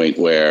to the point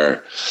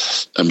where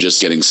I'm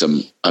just getting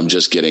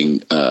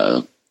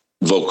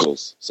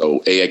vocals.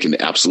 So I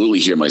can absolutely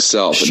hear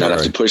myself and not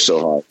have to push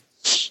so hard,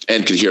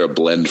 and can hear a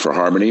blend for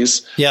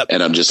harmonies. Yep.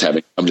 And I'm just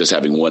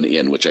having one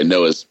in, which I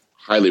know is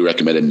highly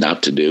recommended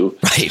not to do.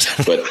 Right.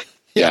 But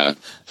yeah.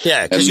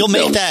 Yeah. Cause you'll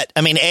make that.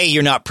 I mean,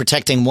 you're not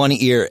protecting one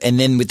ear, and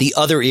then with the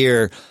other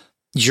ear,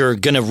 you're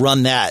going to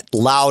run that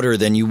louder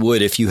than you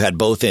would if you had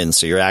both in.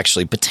 So you're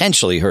actually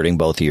potentially hurting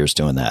both ears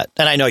doing that.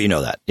 And I know you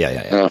know that.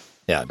 Yeah.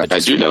 I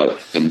do know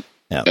it.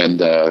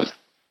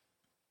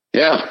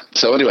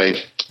 So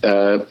anyway,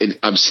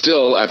 I'm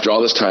still, after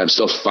all this time,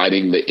 still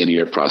fighting the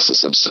in-ear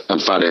process. I'm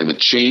fighting the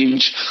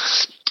change.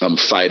 I'm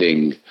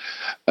fighting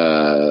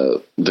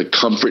the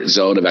comfort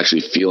zone of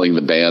actually feeling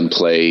the band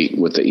play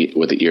with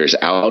the ears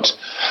out.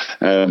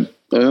 I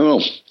don't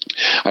know.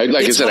 I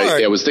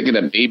was thinking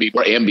that maybe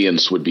more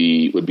ambience would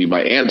be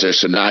my answer.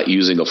 So not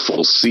using a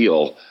full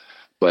seal,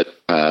 but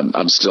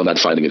I'm still not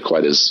finding it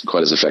quite as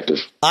effective.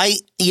 I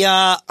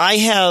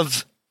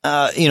have.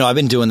 I've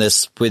been doing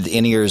this with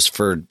in-ears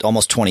for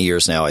almost 20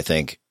 years now, I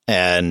think.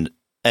 And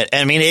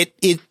I mean,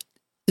 it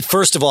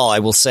first of all, I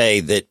will say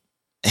that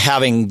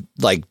having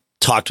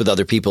talked with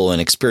other people and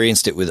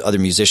experienced it with other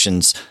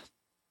musicians,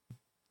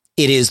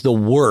 it is the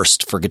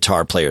worst for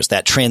guitar players.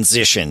 That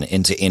transition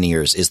into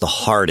in-ears is the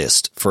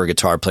hardest for a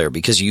guitar player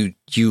because you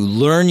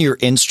learn your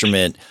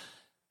instrument.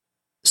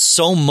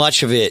 So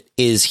much of it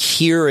is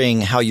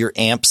hearing how your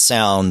amp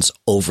sounds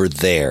over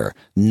there,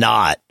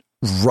 not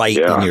right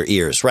in your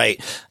ears.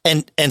 Right.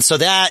 And so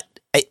that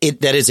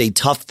is a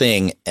tough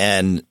thing.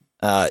 And,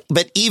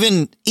 but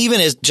even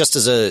as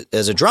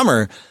a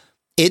drummer,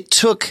 it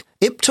took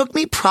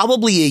me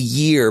probably a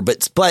year,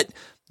 but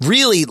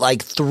really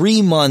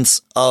 3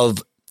 months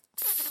of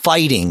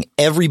fighting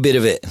every bit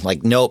of it.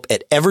 Nope.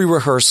 At every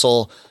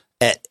rehearsal,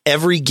 at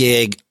every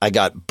gig, I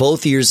got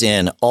both ears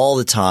in all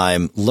the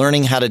time,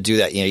 learning how to do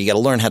that. You got to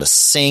learn how to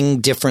sing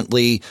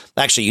differently.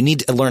 Actually, you need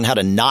to learn how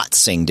to not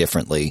sing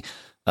differently.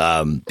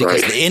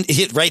 Because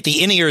the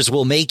in-ears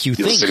will make you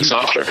think. Sing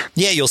softer.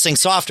 Yeah, you'll sing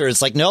softer.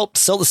 It's like, nope,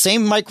 still the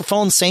same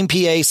microphone, same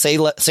PA,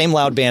 same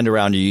loud band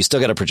around you. You still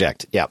got to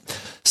project. Yeah.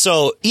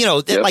 So,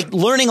 like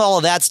learning all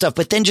of that stuff,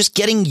 but then just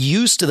getting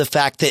used to the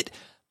fact that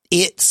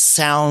it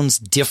sounds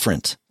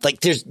different. Like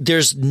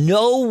there's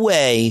no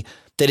way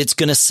that it's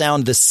going to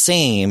sound the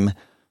same,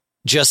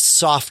 just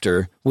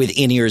softer with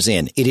in-ears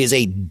in. It is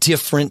a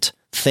different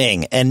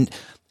thing. And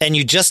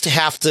you just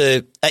have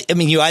to,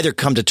 you either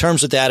come to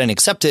terms with that and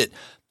accept it,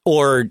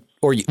 or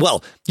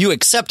you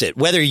accept it.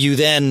 Whether you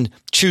then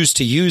choose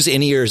to use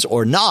in-ears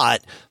or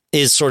not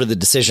is sort of the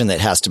decision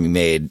that has to be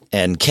made.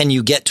 And can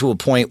you get to a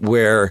point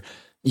where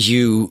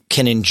you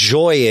can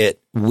enjoy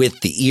it with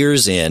the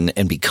ears in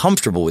and be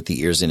comfortable with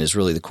the ears in is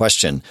really the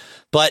question.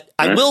 But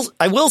I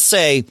will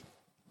say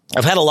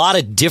I've had a lot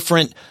of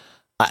different,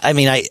 I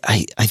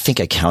think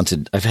I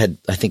counted, I've had,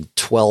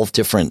 12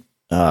 different,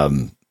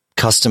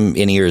 custom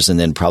in-ears, and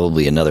then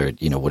probably another,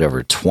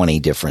 20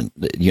 different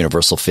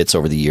universal fits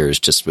over the years,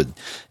 just with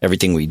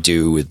everything we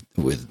do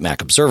with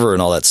Mac Observer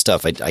and all that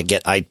stuff.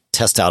 I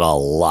test out a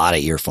lot of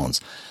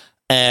earphones,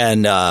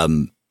 and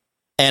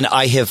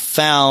I have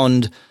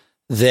found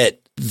that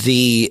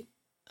the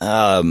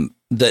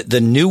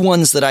new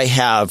ones that I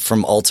have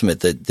from Ultimate,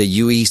 the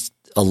UE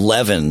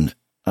 11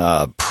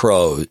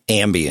 Pro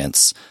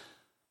ambients,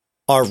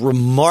 are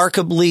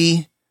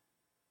remarkably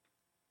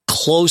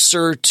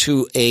closer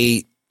to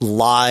a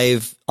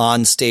live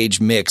on stage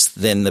mix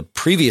than the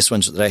previous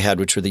ones that I had,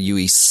 which were the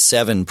UE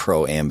 7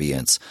 Pro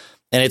ambients.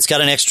 And it's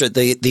got an extra,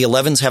 the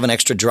 11s have an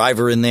extra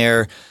driver in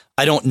there.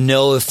 I don't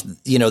know if,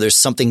 there's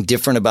something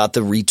different about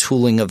the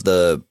retooling of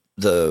the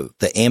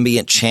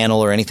ambient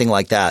channel or anything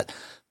like that.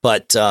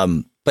 But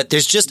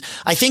there's just,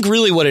 I think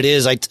really what it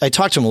is, I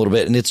talked to them a little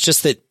bit, and it's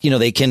just that,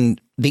 they can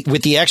be,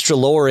 with the extra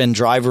lower end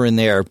driver in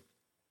there,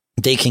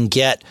 they can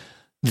get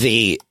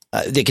they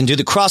can do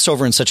the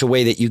crossover in such a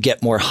way that you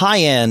get more high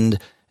end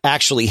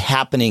actually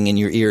happening in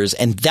your ears.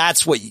 And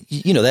that's what,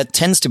 that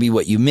tends to be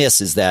what you miss,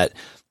 is that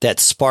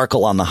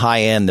sparkle on the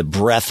high end, the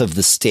breadth of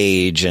the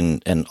stage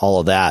and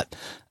all of that.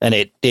 And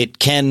it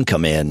can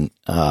come in,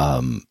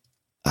 so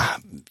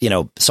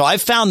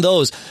I've found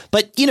those,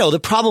 but the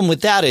problem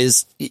with that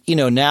is,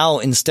 now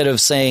instead of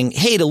saying,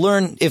 hey, to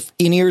learn if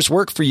in-ears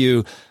work for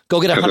you,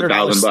 go get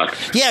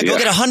 $100. Yeah, go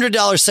get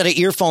 $100 set of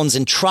earphones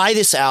and try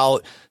this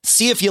out.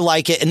 See if you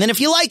like it. And then if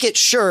you like it,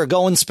 sure,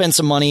 go and spend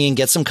some money and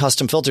get some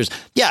custom filters.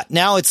 Yeah.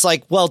 Now it's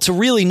like, well, to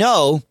really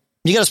know,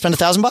 you got to spend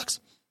 $1,000.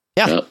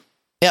 Yeah.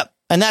 Yep.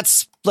 And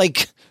that's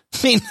like,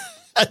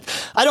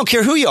 I don't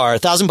care who you are.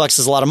 $1,000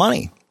 is a lot of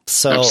money.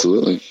 So,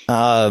 absolutely.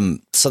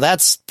 So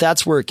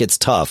that's where it gets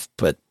tough.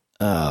 But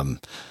there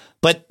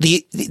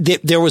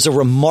was a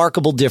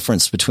remarkable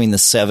difference between the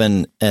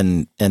 7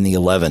 and the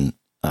 11.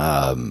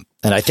 And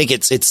I think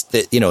it's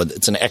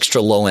an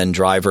extra low end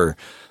driver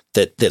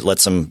that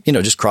lets them,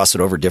 just cross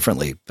it over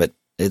differently. But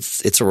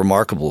it's a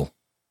remarkable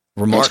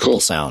cool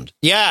sound.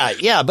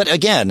 Yeah. But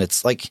again,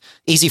 it's like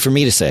easy for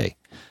me to say.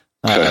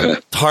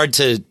 Hard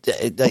to,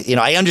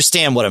 I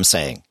understand what I'm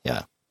saying.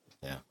 Yeah.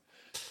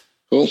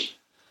 Cool.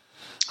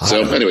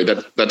 So anyway,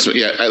 that's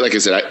like I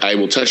said, I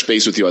will touch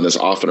base with you on this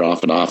off and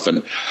off and off.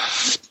 And,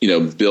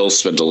 Bill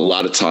spent a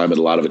lot of time and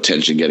a lot of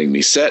attention getting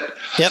me set.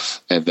 Yep.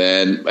 And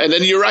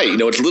then you're right.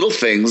 It's little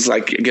things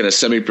like, again, a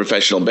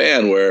semi-professional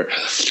band where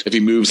if he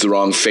moves the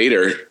wrong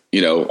fader,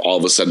 all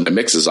of a sudden my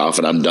mix is off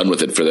and I'm done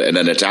with it and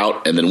then it's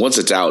out. And then once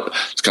it's out,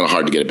 it's kind of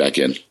hard to get it back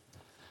in.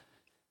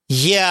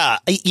 Yeah.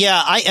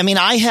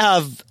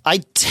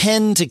 I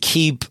tend to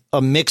keep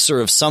a mixer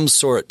of some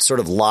sort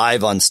of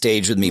live on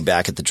stage with me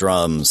back at the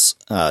drums,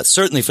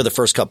 certainly for the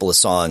first couple of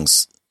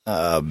songs.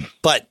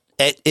 But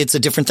it's a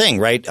different thing,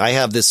 right? I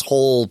have this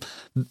whole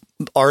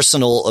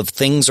arsenal of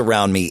things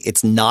around me.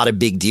 It's not a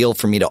big deal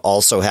for me to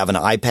also have an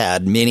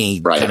iPad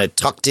mini kind of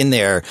tucked in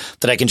there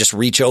that I can just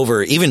reach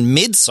over even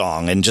mid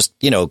song and just,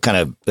 kind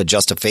of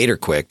adjust a fader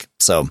quick.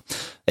 So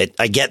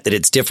I get that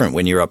it's different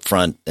when you're up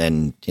front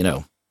and,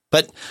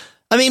 but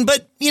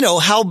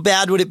how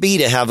bad would it be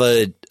to have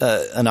a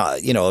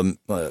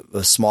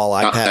small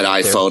iPad, an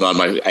iPhone on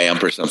my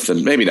amp or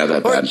something? Maybe not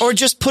that bad. Or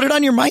just put it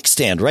on your mic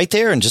stand right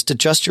there and just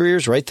adjust your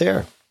ears right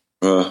there.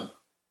 I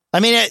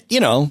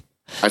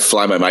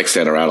fly my mic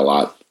stand around a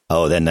lot.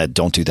 Oh, then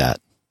don't do that.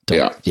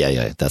 Yeah.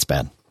 That's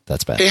bad.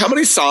 Hey, how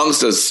many songs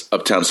does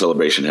Uptown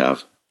Celebration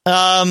have?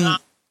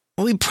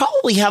 We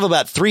probably have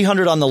about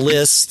 300 on the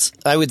list.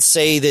 I would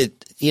say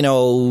that,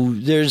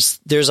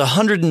 there's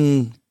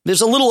 100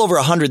 there's a little over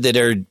 100 that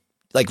are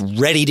like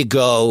ready to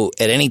go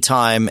at any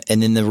time. And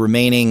then the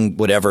remaining,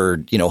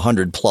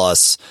 100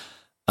 plus,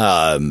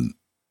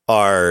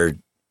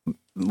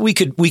 we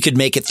could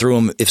make it through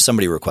them if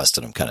somebody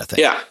requested them, kind of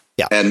thing. Yeah.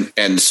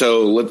 And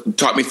so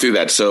talk me through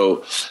that.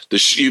 So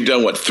you've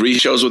done 4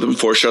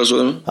 shows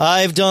with them?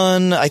 I've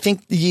done, I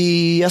think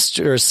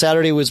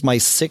Saturday was my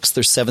 6th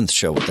or 7th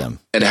show with them.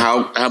 And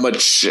how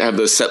much have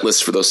the set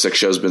lists for those 6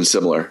 shows been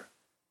similar?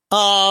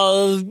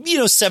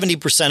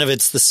 70% of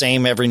it's the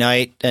same every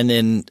night, and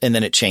then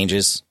it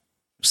changes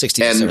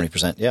 60 to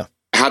 70%. Yeah.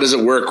 how does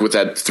it work with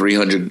that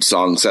 300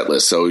 song set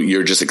list? So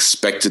you're just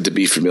expected to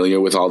be familiar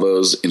with all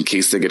those in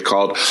case they get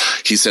called.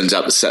 He sends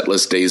out the set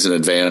list days in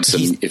advance,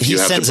 and if you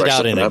have to sends it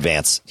out in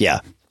advance, yeah.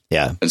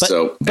 And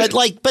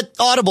but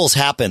audibles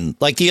happen.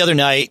 Like the other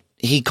night,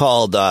 he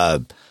called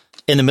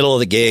in the middle of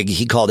the gig.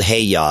 He called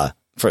 "Hey Ya"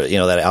 for that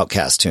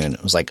Outkast tune.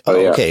 It was like,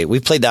 okay,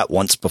 we've played that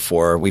once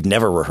before. We've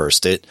never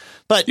rehearsed it,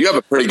 but you have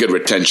a pretty good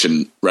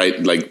retention,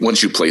 right? Like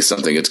once you play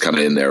something, it's kind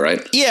of in there, right?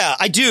 Yeah,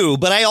 I do.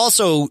 But I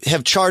also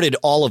have charted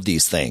all of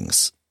these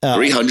things.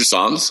 300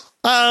 songs.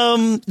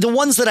 The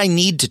ones that I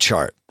need to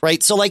chart,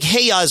 right? So like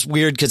 "Hey Ya" is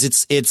weird because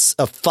it's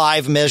a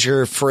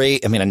 5-measure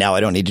phrase. I mean, now I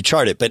don't need to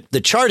chart it, but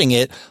the charting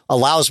it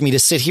allows me to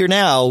sit here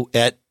now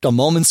at a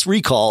moment's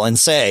recall and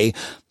say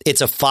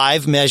it's a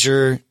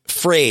 5-measure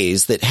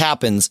phrase that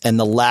happens, and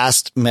the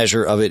last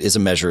measure of it is a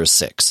measure of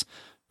 6,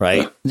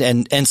 right? Yeah.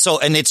 And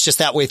it's just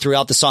that way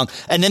throughout the song.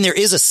 And then there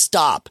is a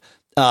stop.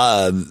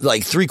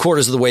 Like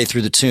 3/4 of the way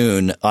through the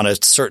tune on a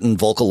certain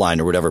vocal line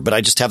or whatever, but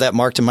I just have that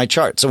marked in my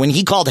chart. So when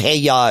he called "Hey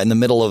Ya" in the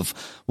middle of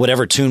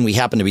whatever tune we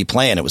happened to be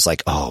playing, it was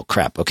like, oh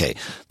crap. Okay.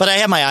 But I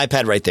have my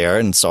iPad right there.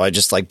 And so I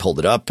just like pulled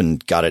it up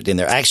and got it in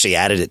there. I actually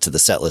added it to the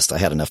set list. I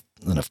had enough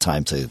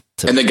time to.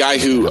 And the guy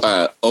who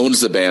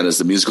owns the band is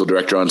the musical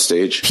director on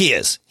stage. He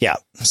is. Yeah.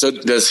 So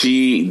does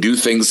he do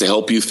things to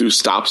help you through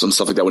stops and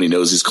stuff like that when he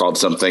knows he's called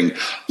something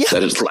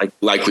that is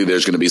likely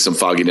there's going to be some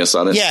fogginess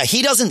on it? Yeah.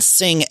 He doesn't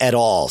sing at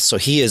all. So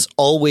he is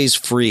always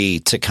free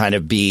to kind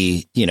of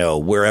be,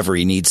 wherever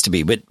he needs to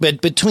be.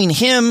 But between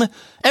him,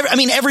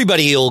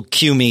 everybody will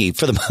cue me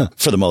for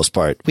the most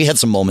part. We had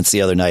some moments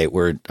the other night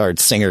where our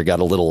singer got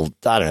a little,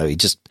 I don't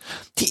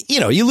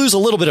know, you lose a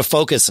little bit of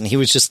focus, and he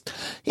was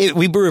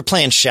we were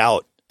playing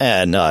Shout.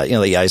 And,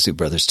 the Isley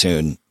Brothers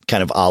tune,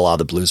 kind of a la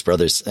the Blues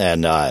Brothers.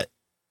 And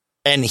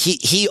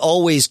he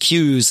always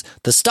cues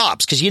the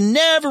stops because you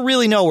never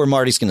really know where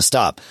Marty's going to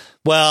stop.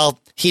 Well,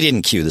 he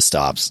didn't cue the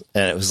stops.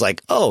 And it was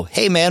like, oh,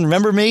 hey, man,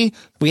 remember me?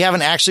 We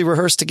haven't actually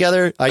rehearsed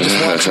together. I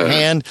just watched your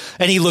hand.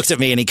 And he looked at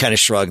me and he kind of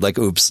shrugged like,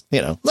 oops,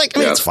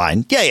 it's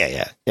fine.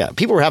 Yeah.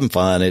 People were having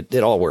fun. It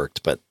all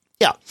worked. But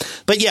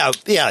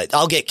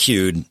I'll get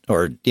cued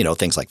or,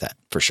 things like that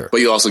for sure.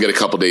 But you also get a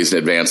couple days in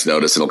advance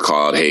notice and it'll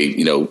call out, hey,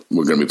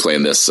 we're going to be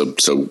playing this. So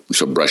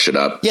she'll brush it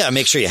up. Yeah.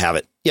 Make sure you have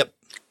it. Yep.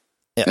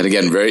 Yeah. And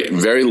again, very,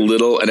 very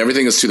little, and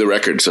everything is to the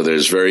record. So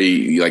there's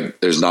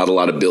there's not a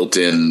lot of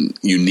built-in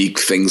unique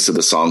things to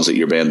the songs that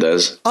your band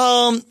does.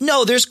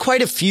 No, there's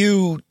quite a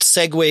few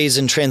segues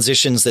and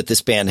transitions that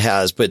this band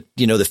has, but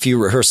the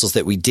few rehearsals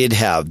that we did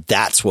have,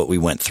 that's what we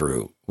went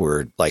through.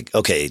 We're like,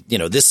 okay,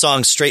 this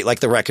song's straight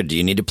like the record. Do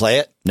you need to play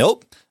it?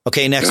 Nope.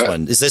 Okay. Next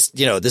one. Is this,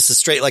 this is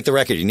straight like the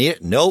record. You need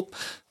it? Nope.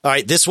 All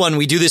right, this one,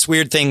 we do this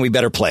weird thing. We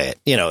better play it.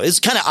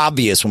 It's kind of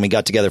obvious when we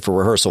got together for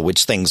rehearsal,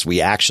 which things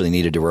we actually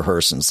needed to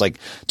rehearse. And it's like,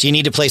 do you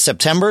need to play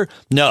September?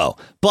 No.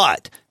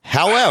 But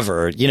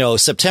however,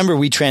 September,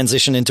 we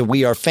transition into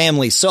We Are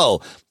Family.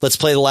 So let's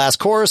play the last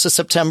chorus of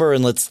September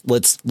and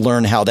let's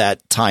learn how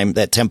that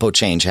tempo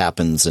change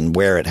happens and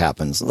where it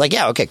happens. Like,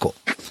 yeah, okay, cool.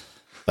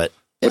 But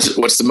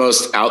what's the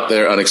most out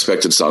there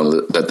unexpected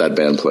song that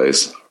band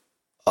plays?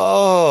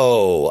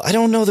 Oh, I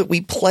don't know that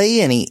we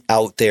play any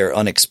out there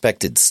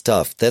unexpected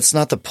stuff. That's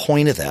not the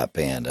point of that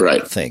band, I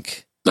don't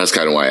think. That's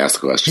kind of why I asked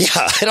the question.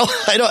 Yeah,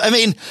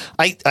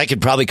 I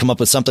could probably come up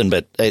with something,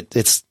 but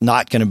it's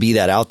not going to be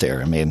that out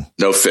there.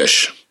 No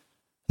Fish.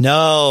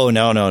 No.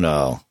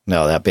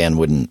 That band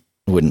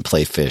wouldn't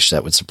play Fish.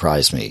 That would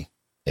surprise me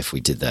if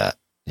we did that.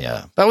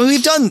 Yeah. But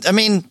we've done,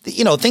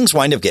 things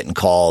wind up getting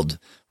called.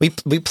 We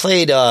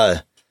played,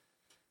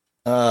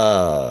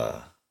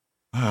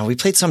 we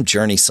played some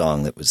Journey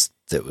song that was,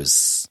 it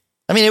was,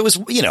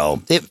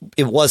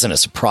 it wasn't a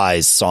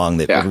surprise song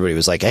that everybody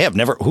was like, hey,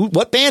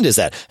 what band is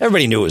that?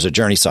 Everybody knew it was a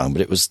Journey song,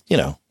 but it was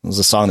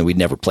a song that we'd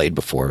never played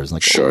before. It was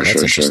like,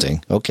 that's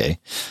interesting. Sure. Okay.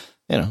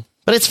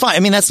 But it's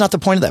fine. that's not the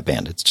point of that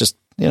band. It's just,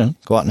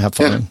 go out and have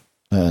fun.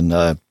 Yeah.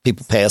 And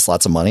people pay us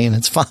lots of money and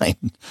it's fine.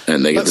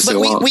 And they get to sing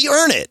along. We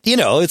earn it.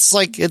 It's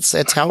like,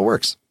 it's how it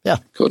works. Yeah.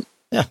 Cool.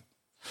 Yeah.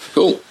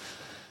 Cool.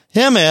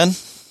 Yeah, man.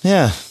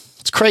 Yeah.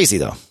 It's crazy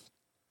though.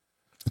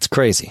 It's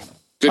crazy.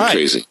 Good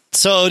crazy.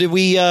 So did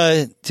we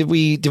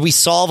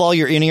solve all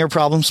your in-ear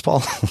problems,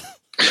 Paul?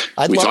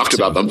 We talked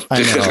about them.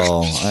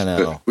 I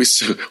know.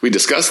 We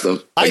discussed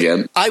them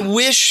again. I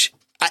wish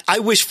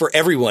for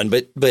everyone,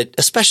 but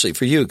especially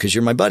for you, because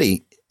you're my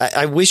buddy.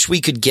 I wish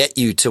we could get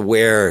you to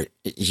where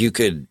you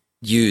could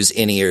use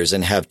in-ears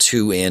and have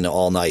 2 in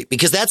all night,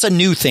 because that's a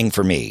new thing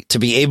for me, to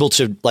be able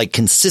to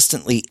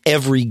consistently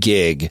every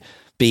gig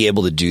be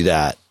able to do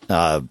that.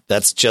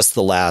 That's just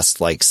the last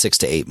 6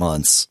 to 8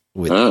 months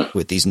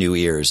with these new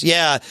ears.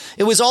 Yeah.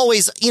 It was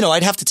always,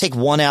 I'd have to take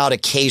one out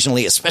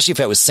occasionally, especially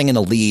if I was singing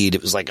a lead.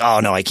 It was like, oh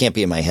no, I can't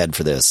be in my head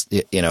for this,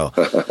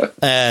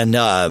 and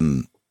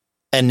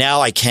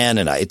now I can,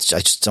 and I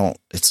just don't,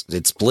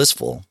 it's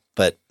blissful,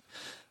 but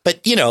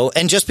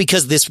and just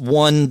because this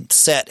one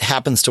set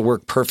happens to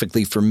work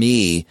perfectly for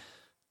me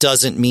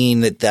doesn't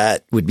mean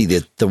that would be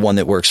the one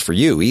that works for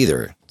you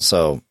either.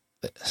 So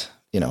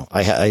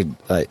I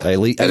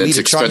lead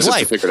a charmed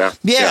life. To figure it out.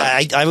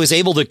 Yeah. I was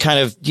able to kind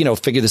of,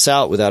 figure this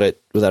out without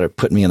it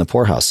putting me in the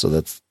poorhouse. So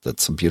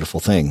that's a beautiful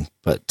thing.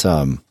 But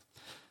I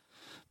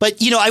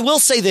will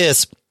say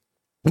this,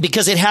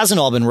 because it hasn't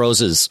all been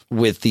roses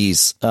with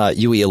these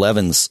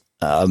UE11s.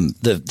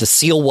 The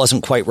seal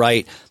wasn't quite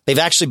right. They've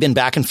actually been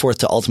back and forth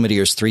to Ultimate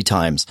Ears 3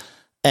 times.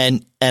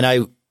 And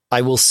I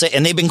will say,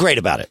 and they've been great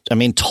about it. I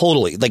mean,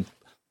 totally. Like,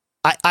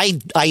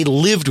 I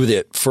lived with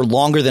it for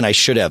longer than I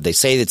should have. They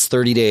say it's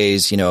 30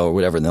 days, or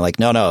whatever. And they're like,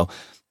 no.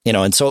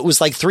 And so it was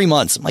like 3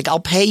 months. I'm like, I'll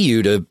pay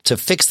you to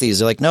fix these.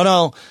 They're like,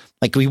 no.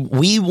 Like,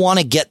 we want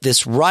to get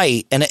this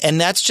right. And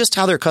that's just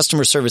how their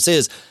customer service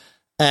is.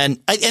 And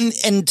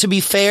to be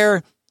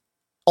fair,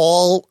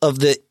 all of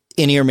the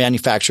in-ear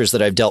manufacturers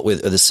that I've dealt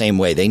with are the same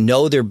way. They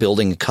know they're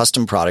building a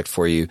custom product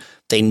for you.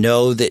 They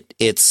know that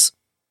it's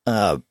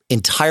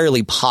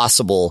entirely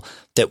possible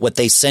that what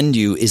they send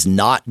you is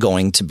not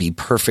going to be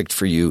perfect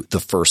for you the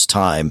first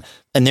time.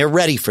 And they're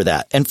ready for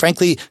that. And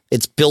frankly,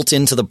 it's built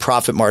into the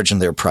profit margin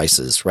of their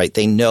prices, right?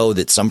 They know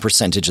that some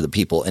percentage of the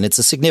people, and it's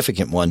a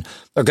significant one,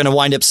 are going to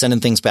wind up sending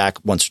things back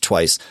once or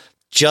twice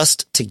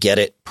just to get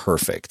it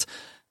perfect.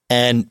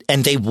 And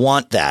they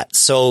want that.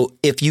 So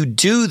if you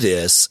do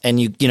this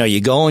and you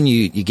go and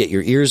you get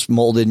your ears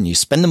molded and you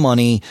spend the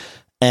money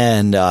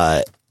and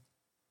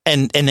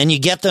then you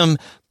get them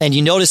and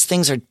you notice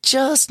things are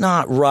just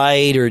not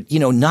right or,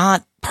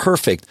 not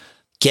perfect,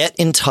 get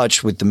in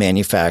touch with the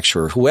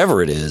manufacturer,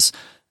 whoever it is,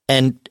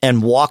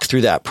 and walk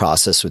through that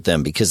process with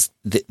them, because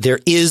there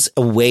is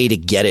a way to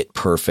get it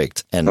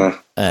perfect. And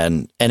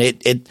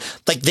it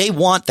like, they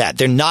want that.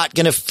 They're not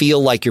going to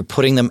feel like you're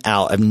putting them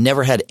out. I've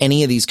never had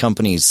any of these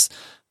companies,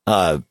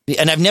 and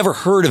I've never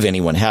heard of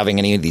anyone having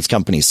any of these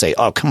companies say,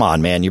 "Oh, come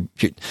on, man, you're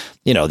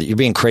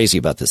being crazy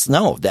about this."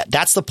 No,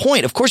 that's the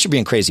point. Of course, you're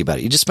being crazy about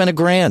it. You just spent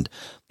 $1,000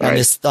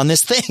 on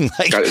this thing.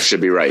 Like, it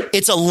should be right.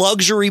 It's a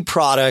luxury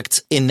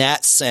product in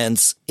that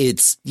sense.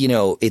 It's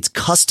it's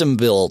custom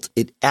built.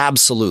 It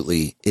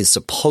absolutely is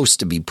supposed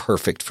to be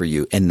perfect for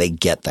you, and they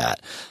get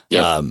that.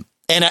 Yeah.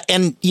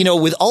 And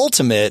with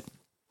Ultimate,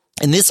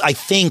 and this I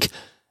think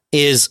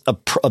is a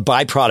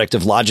byproduct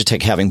of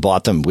Logitech having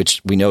bought them,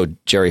 which we know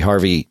Jerry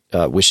Harvey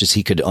wishes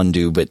he could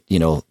undo, but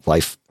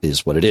life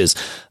is what it is.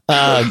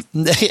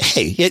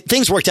 Hey,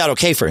 things worked out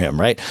okay for him,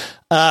 right?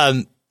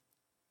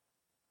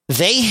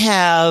 They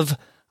have,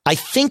 I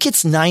think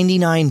it's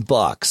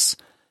 $99.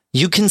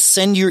 You can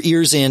send your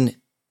ears in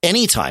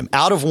anytime,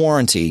 out of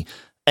warranty,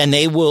 and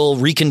they will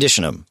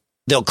recondition them.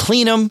 They'll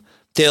clean them.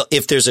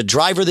 If there's a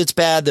driver that's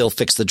bad, they'll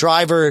fix the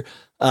driver.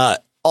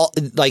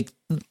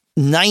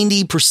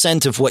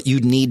 90% of what you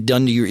need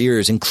done to your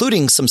ears,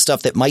 including some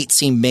stuff that might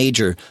seem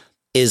major,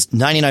 is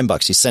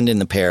 $99. You send in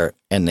the pair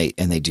and they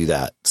do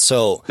that.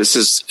 So this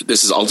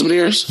is Ultimate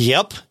Ears?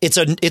 Yep. It's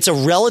a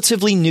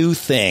relatively new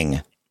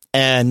thing.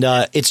 And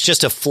it's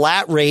just a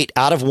flat rate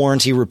out of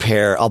warranty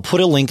repair. I'll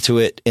put a link to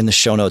it in the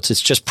show notes.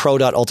 It's just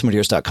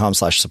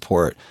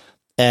pro.ultimateears.com/support.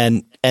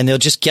 And they'll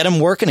just get them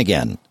working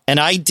again. And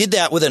I did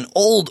that with an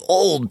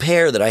old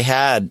pair that I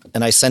had,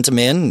 and I sent them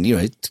in.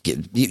 You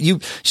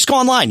just go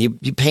online. You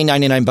pay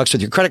 $99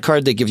 with your credit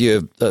card. They give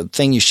you a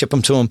thing. You ship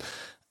them to them,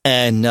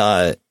 and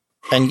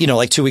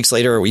like 2 weeks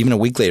later, or even a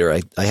week later,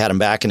 I had them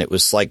back, and it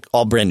was like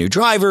all brand new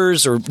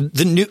drivers, or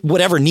the new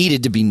whatever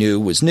needed to be new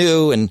was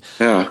new, and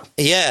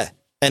yeah,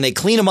 and they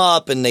clean them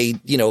up and they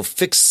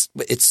fix.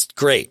 It's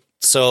great.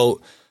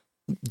 So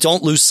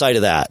don't lose sight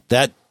of that.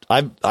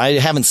 I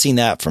haven't seen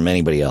that from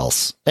anybody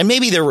else. And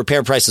maybe their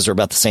repair prices are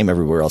about the same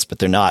everywhere else, but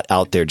they're not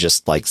out there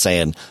just like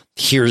saying,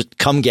 "Here,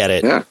 come get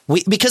it." Yeah.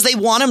 Because they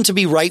want them to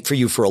be right for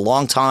you for a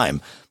long time.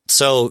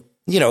 So,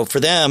 for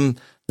them,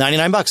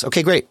 $99.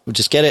 Okay, great. We'll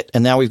just get it.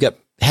 And now we've got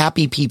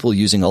happy people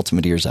using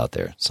Ultimate Ears out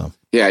there. So,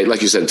 yeah,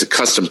 like you said, it's a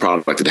custom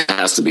product. It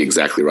has to be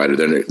exactly right, or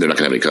they're not going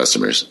to have any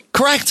customers.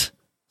 Correct.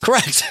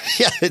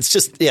 Yeah. It's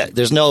just,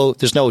 there's no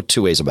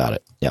 2 ways about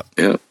it. Yep.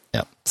 Yeah.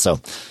 So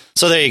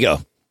there you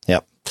go.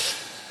 Yep.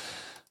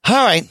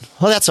 All right.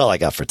 Well, that's all I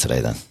got for today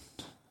then.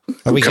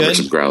 Are we good?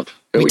 Some ground.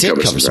 We did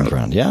cover some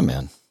ground. Yeah,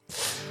 man.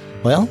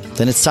 Well,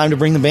 then it's time to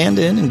bring the band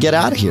in and get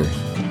out of here.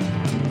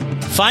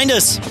 Find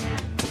us.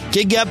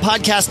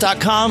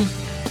 GigGabPodcast.com.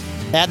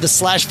 Add the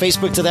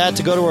 /Facebook to that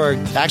to go to our...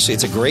 Actually,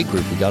 it's a great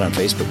group we got on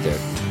Facebook there.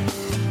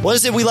 What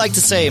is it we like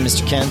to say,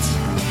 Mr. Kent?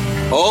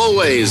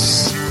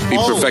 Always be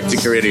perfecting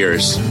your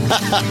ears.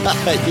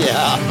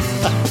 Yeah.